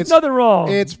those? There's nothing wrong.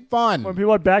 It's when fun.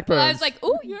 people have backbones. Well, I was like,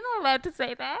 "Ooh, you're not allowed to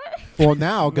say that." Well,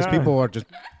 now because No. people are just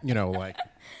like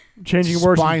changing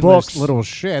words in spineless books. little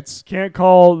shits. Can't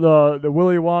call the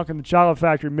Willy Wonka and the Chocolate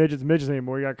Factory midgets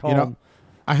anymore. You got to call You know, them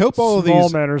I hope all of small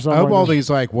these. men or I something. hope all like that. these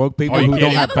like woke people you who can't don't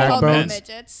They have never called them backbones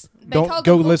midgets. They don't called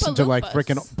go them listen to Oompa like Loompas.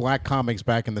 freaking black comics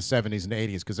back in the 70s and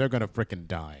 80s because they're gonna freaking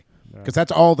die. Because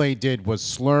that's all they did was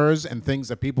slurs and things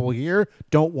that people here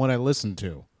don't want to listen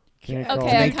to. Can't call Okay,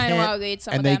 And I they kind of can't- want to read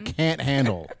some and of they them. can't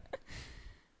handle.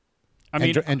 I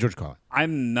mean, and George Carlin.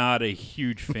 I'm not a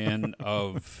huge fan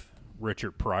of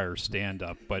Richard Pryor's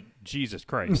stand-up, but Jesus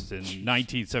Christ, in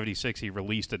 1976 he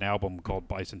released an album called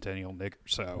Bicentennial Nigger.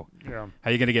 So Yeah. how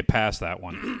you gonna get past that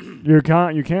one? You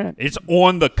can't. You can't. It's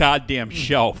on the goddamn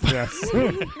shelf Yes.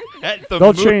 at the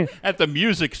They'll change- at the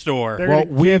music store. They're Well,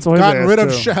 gonna we've cancel his gotten ass, rid of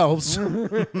too. shelves.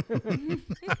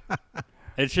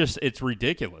 It's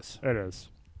ridiculous It is.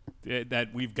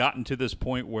 that we've gotten to this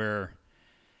point where.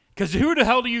 Because who the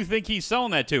hell do you think he's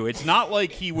selling that to? It's not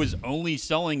like he was only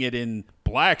selling it in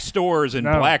black stores and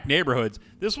No. black neighborhoods.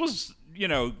 This was,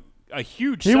 a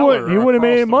huge He seller. would. He wouldn't have made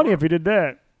across any the money world. if he did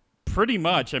that. Pretty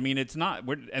much. I mean, it's not,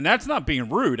 and that's not being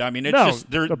rude. I mean, it's No, just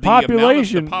the population.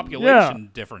 population- The population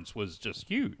difference was just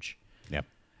huge, Yep.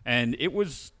 and it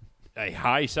was a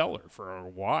high seller for a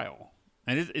while,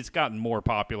 and it's gotten more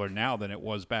popular now than it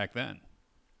was back then.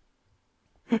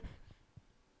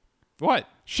 What?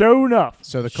 Show enough.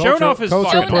 So the Show culture, enough is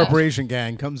culture fine. appropriation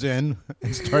gang comes in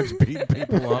and starts beating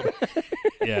people up.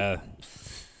 Yeah.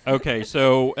 Okay,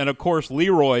 so, and of course,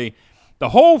 Leroy, the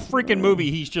whole freaking movie,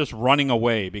 he's just running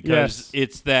away because Yes.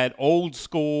 it's that old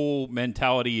school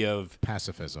mentality of,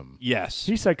 Pacifism. yes.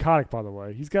 He's psychotic, by the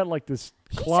way. He's got like this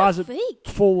He's a closet freak.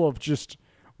 full of just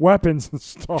weapons and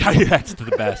stuff. That's the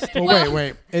best. Well, Well,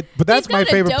 wait. But that's he's my got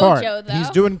a favorite part. dojo, though.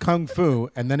 He's doing kung fu,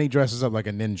 and then he dresses up like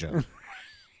a ninja.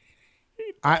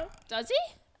 Does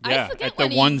he? Yeah, I forget at the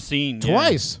when one he... scene. yeah.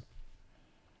 Twice.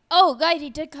 Oh, right, he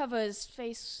did cover his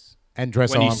face. And dress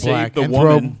When all he in saved black the and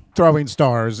woman. throwing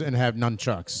stars and have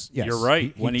nunchucks. Yes, You're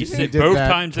right. When he did- said did both that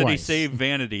times that he twice. saved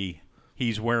Vanity,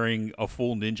 he's wearing a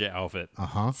full ninja outfit.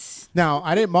 Now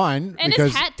I didn't mind And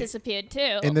because his hat disappeared,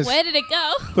 too. in this- Where did it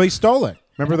go? they stole it.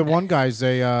 Remember the one guys?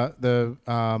 The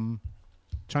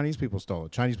Chinese people stole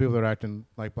it. Chinese people that are acting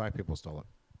like black people stole it.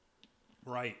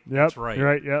 Right. Yep. That's right. You're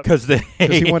right. Yep. Because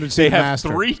he wanted to see they the have master.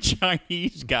 3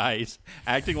 Chinese guys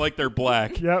acting like they're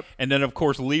black. Yep. And then, of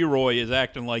course, Leroy is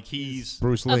acting like he's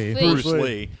Bruce A Lee. fake. Bruce Lee.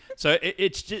 Lee. So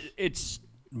it's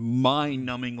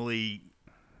mind-numbingly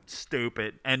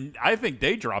stupid. And I think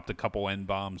they dropped a couple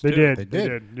N-bombs, They too. did. They They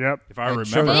did. did. Yep. If I And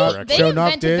remember Shonuff- correctly. They Shonuff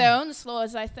invented did. their own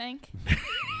slurs, I think.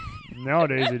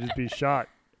 Nowadays they'd just be shot.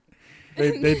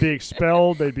 They'd be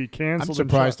expelled. They'd be I'm canceled.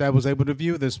 surprised I was able to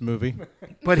view this movie.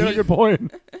 But And shot. Good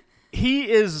point. he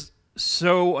is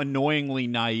so annoyingly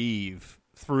naive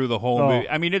through the whole Oh. movie.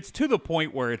 I mean, it's to the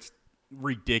point where it's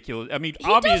ridiculous. I mean, He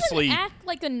obviously, doesn't act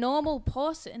like a normal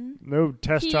person. No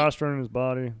testosterone in his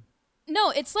body.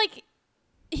 No, it's like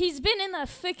he's been in a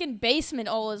freaking basement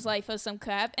all his life or some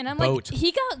crap, and I'm Boat. like,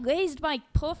 he got raised by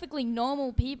perfectly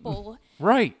normal people.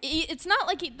 right. It's not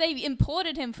like they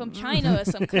imported him from China or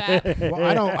some crap. Well,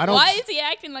 I don't. Why is he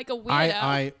acting like a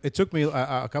weirdo? It took me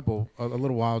a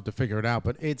little while to figure it out,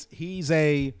 but he's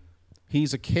a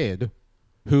kid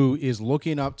who is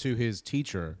looking up to his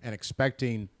teacher and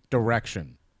expecting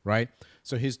direction, right?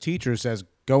 So his teacher says,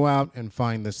 "Go out and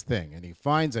find this thing," and he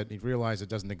finds it. And he realizes it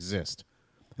doesn't exist,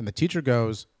 and the teacher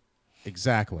goes,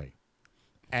 "Exactly,"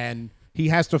 and he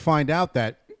has to find out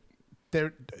that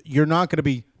you're not going to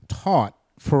be taught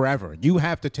forever. You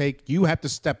have to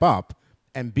step up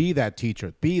and be that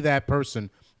teacher, be that person,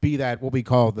 be that what we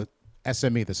call the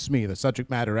SME, the SME, the subject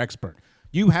matter expert.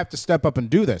 You have to step up and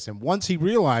do this. And once he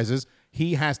realizes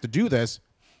he has to do this,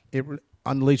 it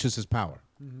unleashes his power.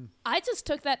 I just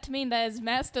took that to mean that his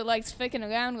master likes ficking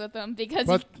around with him because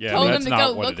But- he Yeah, told but him that's to not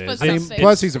go what look it for is. I mean, something.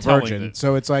 plus he's a It's telling virgin, that-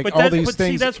 so it's like But all that- these but see,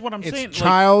 things. that's what I'm it's saying, like-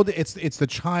 child. It's the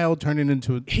child turning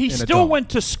into He an still adult. went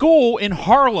to school in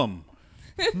Harlem.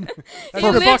 He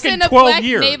for lives fucking in a 12 black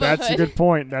years. neighborhood. That's a good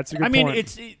point. That's a good I mean,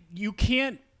 point. you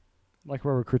can't. Like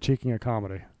where we're critiquing a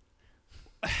comedy.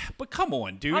 But come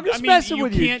on, dude. I'm just I mean, messing you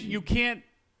with you. can't. You can't.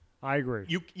 I agree.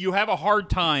 You have a hard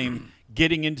time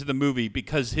getting into the movie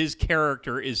because his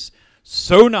character is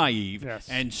so naive Yes.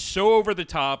 and so over the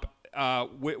top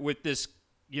with this,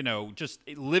 just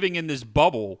living in this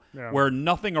bubble Yeah. where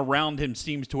nothing around him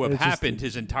seems to have It's just- happened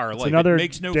his entire It's life. another It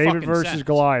makes no David fucking versus sense.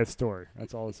 Goliath story.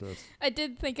 That's all it is. I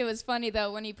did think it was funny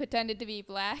though when he pretended to be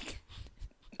black.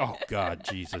 Oh God,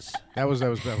 Jesus. That was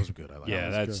good. I like Yeah,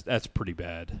 that. that's pretty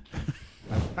bad.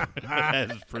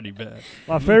 That's pretty bad.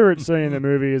 My favorite scene in the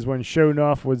movie is when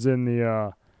Shonuff was in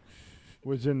the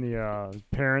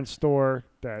parents store.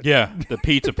 That Yeah, the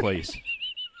pizza place,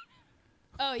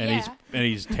 Oh and yeah.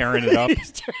 he's tearing it up.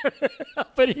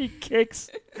 but he kicks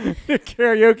the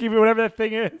karaoke, whatever that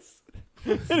thing is.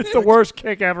 And it's the worst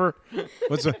kick ever. And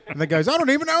the guy's, I don't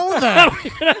even own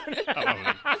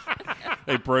that.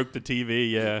 They broke the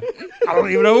TV. Yeah. I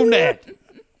don't even own that.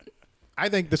 I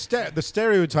think the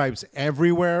stereotypes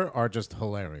everywhere are just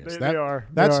hilarious. They are.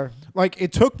 That's They are. like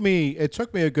it took me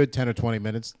a good 10 or 20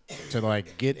 minutes to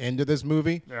like get into this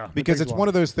movie Yeah, it because takes it's long. one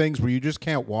of those things where you just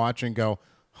can't watch and go,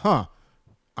 "Huh,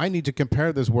 I need to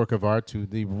compare this work of art to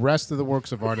the rest of the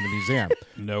works of art in the museum."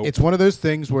 Nope. It's one of those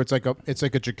things where it's like a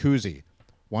jacuzzi.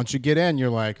 Once you get in, you're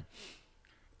like,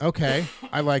 "Okay,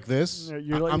 I like this. Yeah,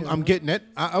 you're like- I'm getting it.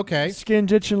 Okay."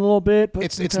 Skin's itching a little bit. But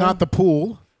It's not the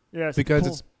pool. yes, Because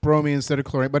it's bromine instead of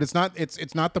chlorine, but it's not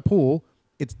the pool.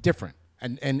 It's different,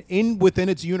 and within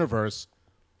its universe,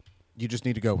 you just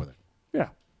need to go with it.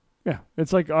 yeah.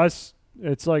 It's like us.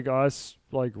 It's like us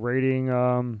like rating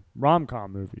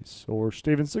rom-com movies or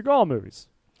Steven Seagal movies.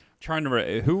 Trying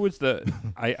to who was the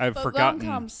I've But forgotten.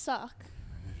 rom-coms suck.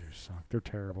 They're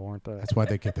terrible, aren't they? That's why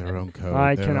they get their own code.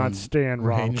 I their cannot own stand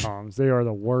range. rom-coms. They are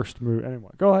the worst movie.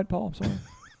 Anyway, go ahead, Paul. I'm sorry.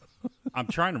 I'm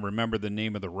trying to remember the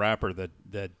name of the rapper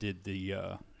that did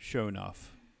the Shonuff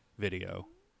video.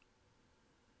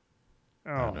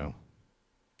 Oh, I don't know.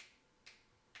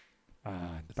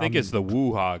 I think it's the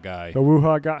Woo-Ha guy. the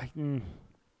Wuha guy.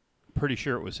 Pretty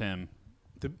sure it was him.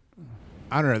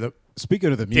 I don't know.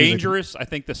 Speaking of the music, Dangerous. I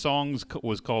think the song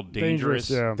was called Dangerous.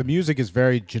 Yeah. the music is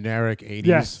very generic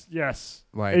 80s. Yes.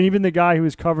 Like- And even the guy who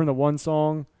was covering the one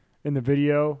song in the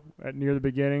video near the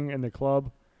beginning in the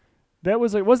club, that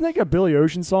was like, wasn't that like a Billy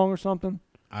Ocean song or something?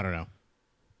 I don't know.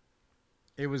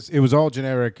 It was all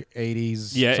generic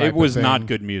 80s. Yeah, type it was of not thing.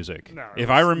 good music. No, it if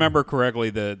I was- remember correctly,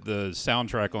 the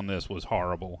soundtrack on this was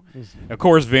horrible. Of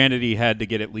course, Vanity had to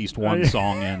get at least one yeah.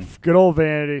 song in. Good old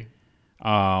Vanity.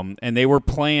 And they were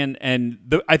playing,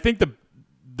 and I think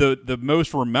the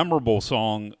most memorable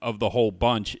song of the whole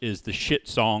bunch is the shit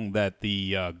song that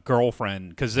the girlfriend,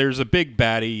 because there's a big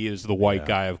baddie is the white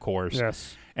guy, of course.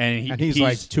 Yes. And He's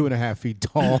like 2.5 feet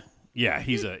tall. yeah,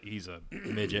 he's a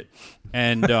midget,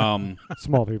 and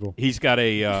Small people. he's got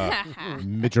a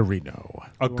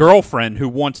Midgerino. girlfriend who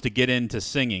wants to get into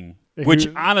singing. Which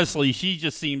Who- honestly, she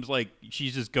just seems like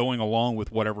she's just going along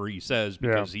with whatever he says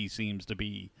because he seems to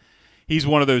be. He's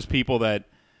one of those people that,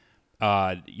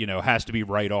 has to be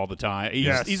right all the time.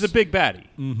 He's a big baddie.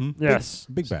 Yes.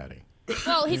 Big baddie.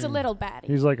 Well, he's a little baddie.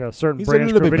 He's like a certain He's a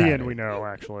Branch little bit Covidian baddie. we know,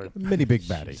 actually. Mini big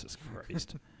baddie. Jesus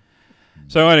Christ.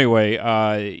 So anyway,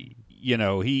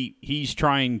 he's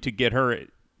trying to get her.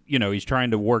 He's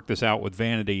trying to work this out with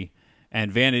Vanity,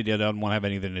 and Vanity doesn't want to have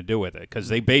anything to do with it because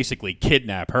they basically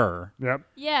kidnap her. Yep.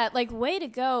 Yeah, like way to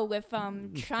go with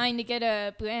trying to get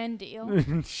a brand deal.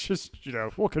 It's just,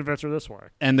 we'll convince her this way.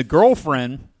 And the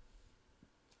girlfriend,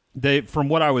 from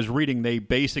what I was reading, they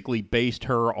basically based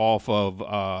her off of,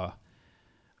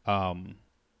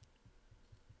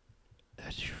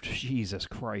 Jesus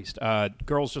Christ,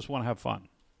 Girls Just Want to Have Fun.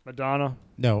 Madonna.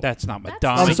 No. That's not That's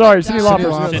Madonna. I'm sorry, Cindy Cindy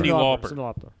Lauper. Lauper. Cindy Lauper. Cindy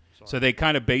Lauper. So they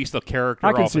kind of based the character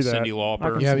I can off see of that. Cindy I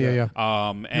Lauper. can yeah, see yeah, that.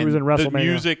 yeah. And was in the WrestleMania.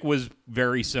 music was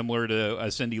very similar to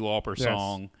a Cindy Lauper Yes.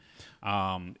 song.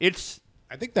 It's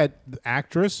I think that the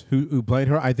actress who played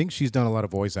her, I think she's done a lot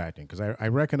of voice acting because I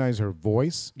recognize her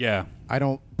voice. yeah.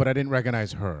 But I didn't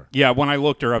recognize her. Yeah, when I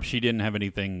looked her up, she didn't have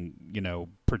anything,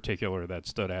 particular that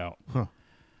stood out. Huh.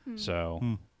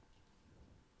 So,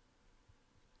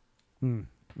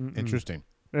 Interesting.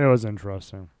 It was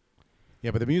interesting. Yeah,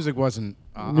 but the music wasn't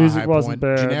Music a high wasn't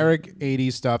point. bad. Generic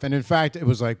 80s stuff. And in fact, it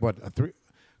was like,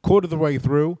 quarter of the way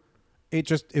through,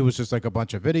 it was just like a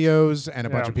bunch of videos and a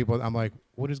bunch Yeah. of people. I'm like,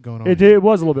 what is going on? It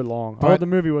was a little bit long. But- The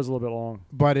movie was a little bit long.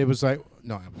 But it was like,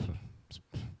 no,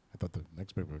 I thought the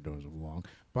next movie we were doing was long.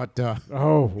 But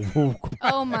Oh,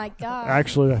 Oh my god.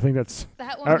 actually, I think that's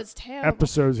that our one was terrible.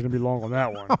 episode's gonna be long on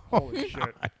that one. Holy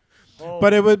shit!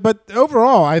 but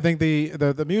overall, I think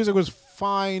the music was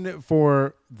fine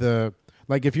for the,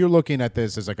 like, if you're looking at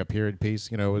this as like a period piece,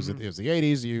 it was the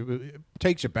 80s. It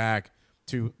takes you back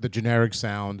to the generic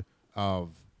sound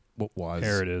of what was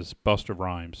There it is. Busta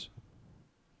Rhymes.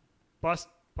 Buster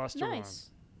Nice.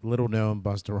 little known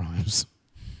Busta Rhymes.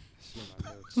 See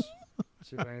my notes.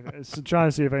 See if anything, it's trying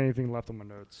to see if anything left on my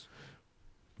notes.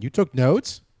 You took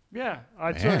notes? Yeah,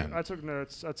 I Man. took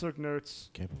notes. I took notes.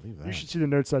 Can't believe that. You should see the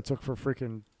notes I took for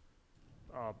freaking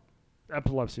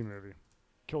epilepsy movie,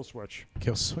 Kill Switch.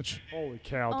 Kill switch. Holy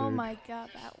cow, Oh dude! my god,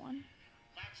 that one.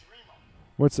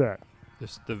 What's that?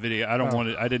 This the video. I don't Oh. want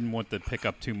it. I didn't want to pick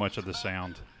up too much of the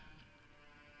sound.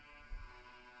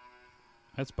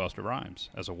 That's Busta Rhymes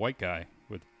as a white guy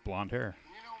with blonde hair.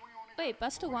 Wait,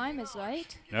 Busta Rhymes is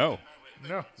right? No,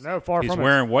 No, far he's from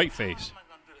wearing whiteface.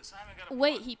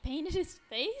 Wait, he painted his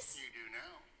face?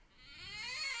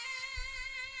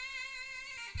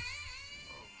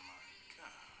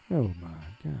 it. Oh my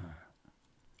god!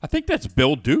 I think that's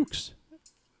Bill Dukes.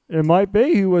 It might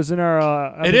be. Who was in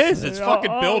our? It is. It's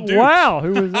fucking Bill Dukes. Wow,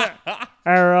 who was that?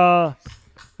 Our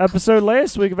episode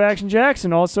last week of Action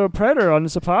Jackson, also a Predator on the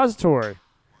suppository.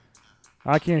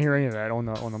 I can't hear any of that on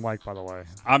the mic, by the way.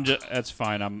 That's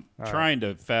fine. I'm All right. trying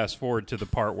to fast forward to the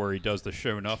part where he does the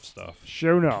show enough stuff.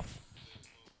 Sure enough.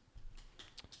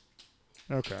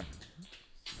 Okay.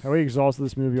 Have we exhausted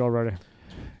this movie already?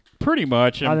 Pretty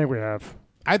much. I think we have.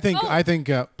 I think. Oh,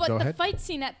 Go But the ahead. fight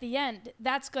scene at the end,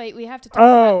 that's great. We have to talk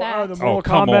Oh, about that. the Mortal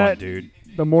come Kombat. on, dude.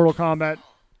 The Mortal Kombat.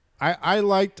 I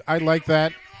liked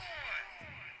that.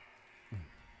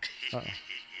 Am I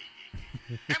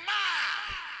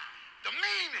the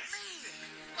meanest?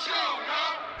 Sure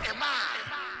enough. Am I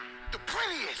the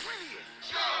prettiest?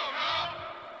 Sure enough.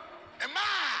 Am I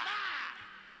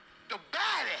the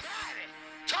baddest?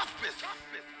 Toughest?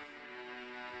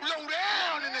 Low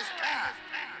down in this town?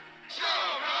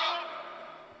 Sure enough.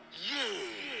 Yeah.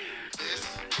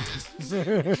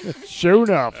 Sure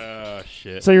enough.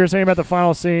 Shit. So you were saying about the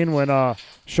final scene when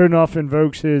Sure enough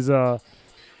invokes his God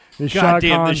damn,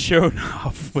 shotgun. this show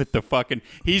enough with the fucking.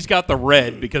 He's got the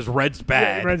red because red's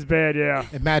bad. Red's bad, yeah.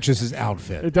 It matches his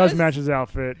outfit. It does match his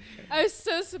outfit. I was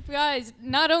so surprised,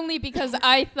 not only because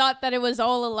I thought that it was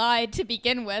all a lie to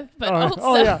begin with, but Oh, also,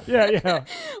 oh yeah.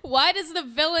 why does the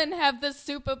villain have this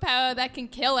superpower that can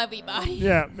kill everybody?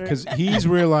 Yeah. Because he's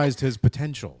realized his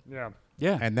potential. Yeah.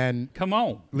 Yeah. And then Come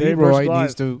on. Dave Leroy versus Goliath.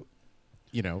 needs to,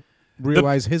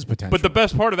 realize his potential. But the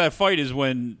best part of that fight is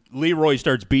when Leroy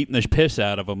starts beating the piss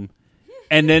out of him,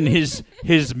 and then his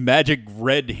magic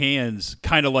red hands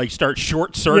kind of like start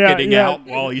short circuiting Yeah. out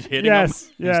while he's hitting Yes.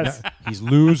 him. Yes. he's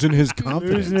losing his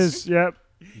confidence. Losing his. Yep.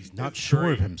 He's not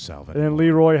sure of himself And then anymore.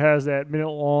 Leroy has that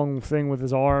minute-long thing with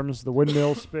his arms. The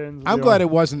windmill spins. I'm glad it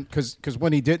wasn't because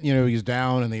when he did, he's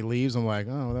down and he leaves. I'm like,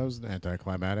 oh, that was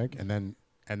anticlimactic. And then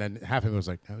half of it was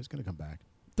like, no, he's gonna come back.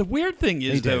 The weird thing They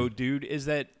is, did. though, dude, is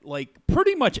that like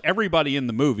pretty much everybody in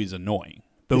the movie is annoying.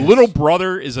 The little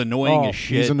brother is annoying Oh, as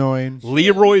shit. He's annoying.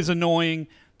 Leroy's annoying.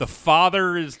 The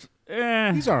father is.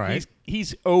 He's all right.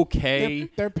 He's okay.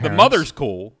 They're the parents. mother's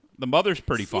cool. The mother's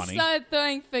pretty He funny. started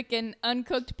throwing freaking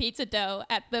uncooked pizza dough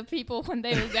at the people when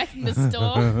they were wrecking the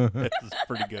store. That's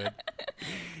pretty good.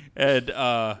 And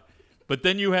but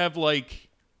then you have like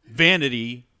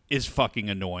Vanity is fucking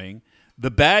annoying.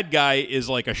 The bad guy is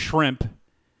like a shrimp,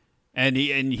 and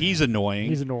he's annoying.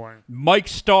 He's annoying. Mike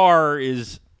Starr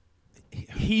is.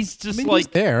 He's just I mean, like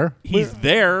he's there. He's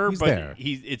there, He's but there.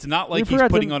 It's not like We he's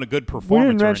forgot putting to- on a good We performance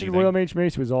didn't or mention anything. William H.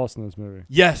 Macy was awesome in this movie.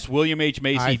 Yes, William H.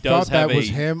 Macy I does thought that have was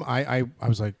him. I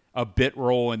was like, a bit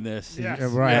role in this. Yes.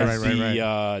 right, Yes,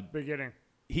 right. Beginning.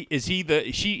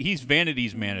 He's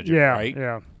Vanity's manager, Yeah. right?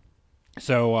 Yeah.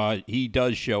 So he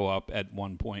does show up at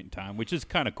one point in time, which is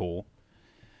kind of cool.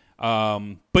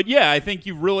 But yeah, I think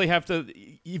you really have to,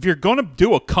 if you're going to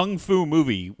do a kung fu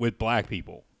movie with black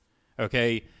people,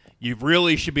 okay, you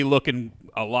really should be looking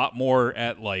a lot more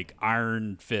at like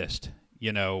Iron Fist,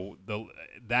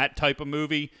 that type of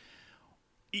movie.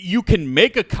 You can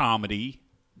make a comedy,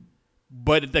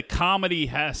 but the comedy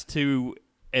has to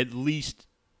at least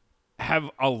have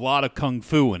a lot of kung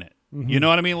fu in it. You know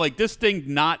what I mean? Like this thing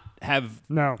not have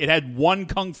No. It had one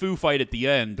kung fu fight at the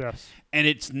end, Yes.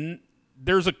 and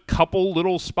there's a couple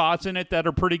little spots in it that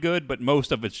are pretty good, but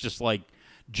most of it's just like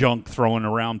junk throwing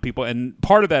around people. And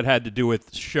part of that had to do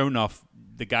with Shonuff,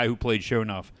 the guy who played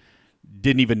Shonuff,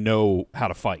 didn't even know how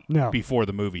to fight before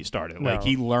the movie started. No. Like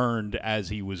he learned as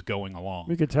he was going along.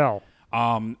 We could tell.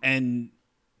 And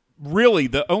really,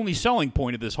 the only selling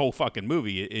point of this whole fucking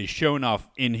movie is Shonuff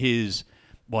in his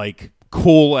like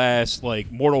cool ass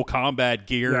like Mortal Kombat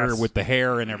gear Yes. with the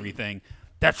hair and everything.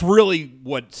 That's really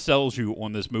what sells you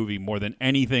on this movie more than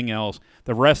anything else.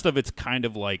 The rest of it's kind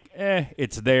of like,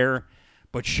 it's there.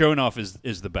 But Shonuff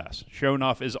is the best.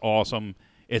 Shonuff is awesome.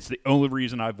 It's the only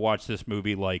reason I've watched this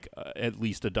movie like at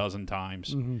least a dozen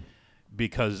times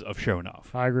because of Shonuff.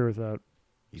 I agree with that.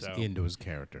 He's So. into his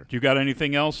character. Do you got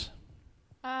anything else?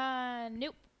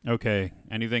 Nope. Okay.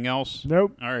 Anything else?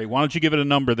 Nope. All right. Why don't you give it a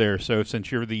number there? So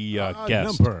since you're the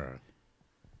guest, Number.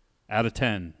 out of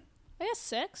 10, I guess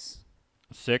 6.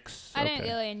 6. I Okay. didn't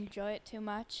really enjoy it too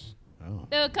much. Oh.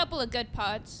 There were a couple of good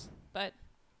parts, but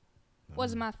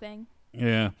wasn't my thing.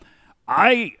 Yeah.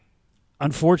 I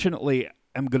unfortunately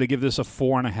am going to give this a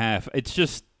 4.5. It's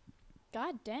just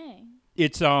God dang.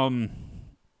 it's the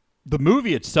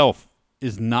movie itself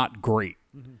is not great.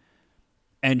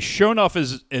 And Shonuff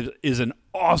is an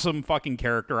awesome fucking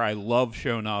character. I love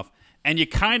Shonuff. And you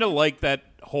kind of like that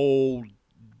whole,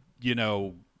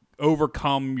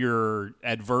 overcome your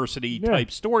adversity type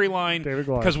storyline David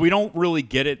Goliath. because we don't really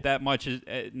get it that much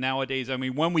nowadays. I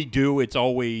mean, when we do, it's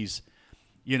always,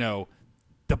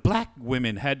 the black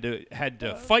women had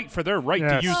to fight for their right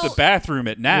Yes. to use Well, the bathroom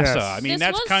at NASA. Yes. I mean, This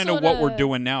that's was kind of what we're sorta-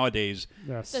 doing nowadays.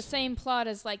 Yes. The same plot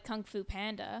as like Kung Fu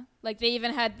Panda. Like they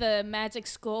even had the magic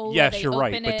skull. where Yes, they you're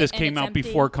right. open But it this and came it's out empty.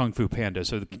 before Kung Fu Panda,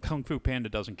 so the Kung Fu Panda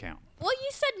doesn't count. Well, you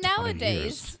said nowadays.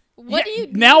 years. What do you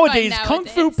mean by nowadays? Kung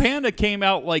Fu nowadays? Panda came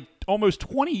out like almost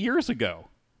 20 years ago.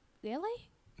 Really?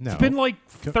 No. It's been like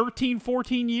 13,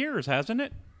 14 years, hasn't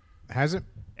it? Has it?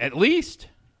 At least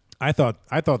I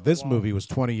thought this movie was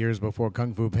 20 years before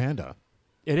Kung Fu Panda.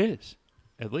 it is.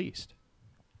 At least.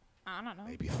 I don't know.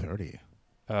 Maybe 30.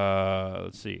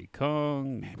 Let's see.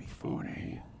 Kung Fu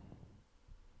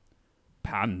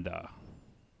Panda.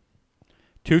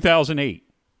 2008.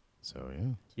 So, yeah.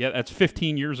 Yeah, that's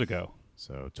 15 years ago.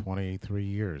 So 23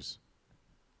 years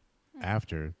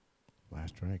after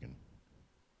Last Dragon.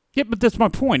 Yeah, but that's my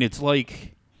point. It's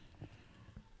like,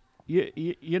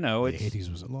 you know, The it's 80s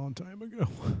was a long time ago.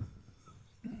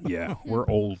 yeah, we're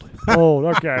old. Old.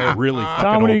 Okay. Really fucking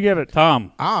Tom, what do you old. give it?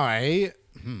 Tom,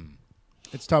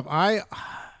 It's tough. I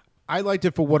liked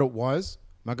it for what it was.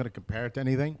 I'm not going to compare it to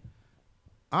anything.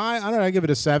 I don't know. I give it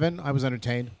a 7. I was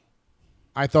entertained.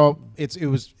 I thought it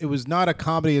was not a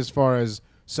comedy as far as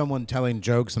someone telling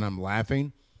jokes and I'm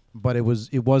laughing, but we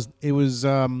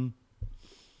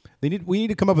need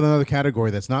to come up with another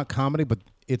category that's not comedy, but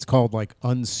it's called like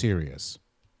unserious,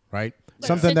 right? Like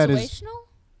Something that is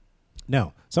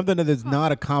situational? something that is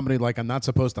not a comedy. Like I'm not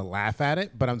supposed to laugh at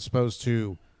it, but I'm supposed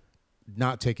to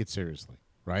not take it seriously,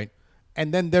 right?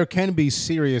 And then there can be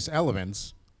serious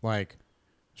elements, like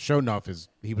Shonuff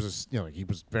he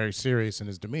was very serious in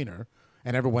his demeanor,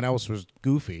 and everyone else was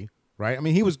goofy, right? I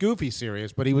mean, he was goofy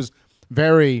serious, but he was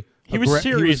very he was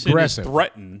serious in his aggressive,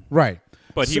 threaten, right?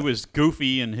 but he So- was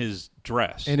goofy in his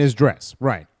dress. in his dress,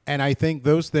 right? And I think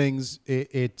those things,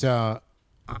 I'm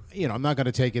not going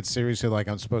to take it seriously. Like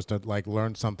I'm supposed to like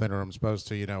learn something, or I'm supposed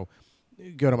to,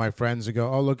 go to my friends and go,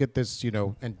 oh, look at this,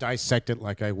 and dissect it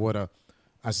like I would a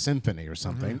symphony or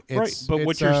something. right, but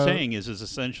what you're saying is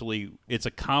essentially it's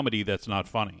a comedy that's not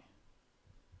funny.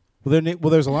 Well,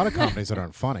 there's a lot of comedies that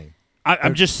aren't funny.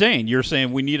 I'm just saying. You're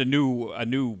saying we need a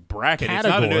new bracket. It's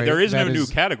not Category there is no that new is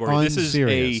category. This is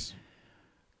unserious.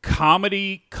 a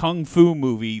comedy kung fu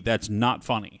movie that's not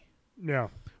funny. Yeah.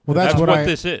 Well, That's what I,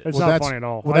 this is. It's well, not that's- funny at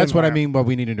all. Well, I that's didn't what I laugh. mean. But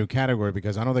we need a new category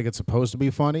because I don't think it's supposed to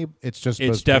be funny. It's just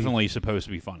supposed It's to be- definitely supposed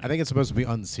to be funny. I think it's supposed to be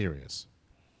unserious.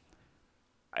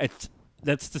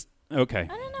 That's just okay. I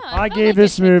don't know. I felt gave like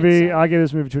this it should be movie. so. I gave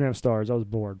this movie 2.5 stars. I was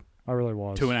bored. I really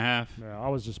was. 2.5. Yeah, I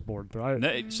was just bored through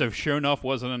it. So Shonuff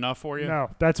wasn't enough for you. No,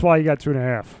 that's why you got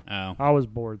 2.5. Oh. I was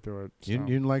bored through it. You so.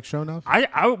 didn't like Shonuff?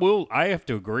 I have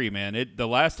to agree, man. The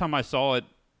last time I saw it,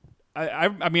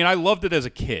 I mean I loved it as a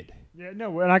kid. Yeah,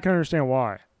 no, and I can understand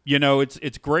why.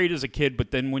 It's great as a kid, but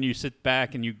then when you sit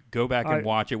back and you go back and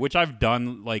watch it, which I've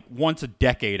done like once a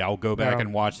decade, I'll go back Yeah.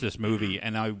 and watch this movie,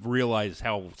 and I realize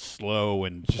how slow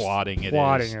and plotting it is.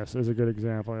 Plotting is a good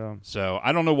example. Yeah, So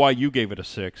I don't know why you gave it a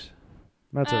 6.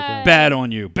 that's okay. Bad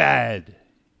on you. Bad.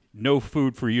 No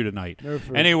food for you tonight. No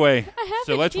food. Anyway, I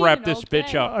so haven't let's wrap eaten this all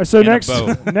bitch day. up. So in a next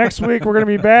bow. next week we're gonna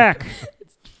be back.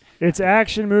 It's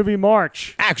Action Movie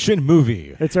March. Action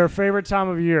movie. It's our favorite time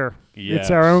of year. Yes.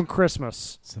 It's our own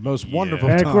Christmas. It's the most Yeah. wonderful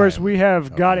And time. of course, we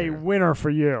have got a year. winner for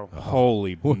you.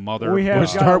 Holy mother. We have We'll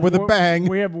got start with a bang.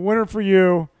 We have a winner for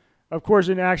you. Of course,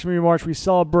 in Action Movie March, we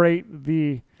celebrate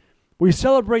the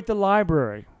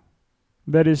library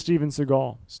that is Steven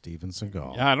Seagal. Steven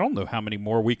Seagal. I don't know how many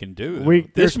more we can do. though. We-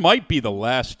 This there's- might be the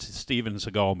last Steven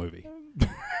Seagal movie.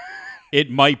 It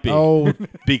might be. Oh,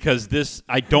 Because this,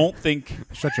 I don't think.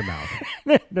 shut your mouth.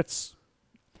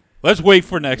 Let's wait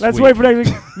for next Let's week. wait for next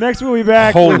week. Next week we'll be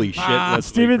back. Holy shit. Let's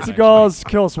Steven wait for next Seagal's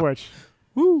Kill Switch.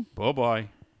 week. Bye-bye.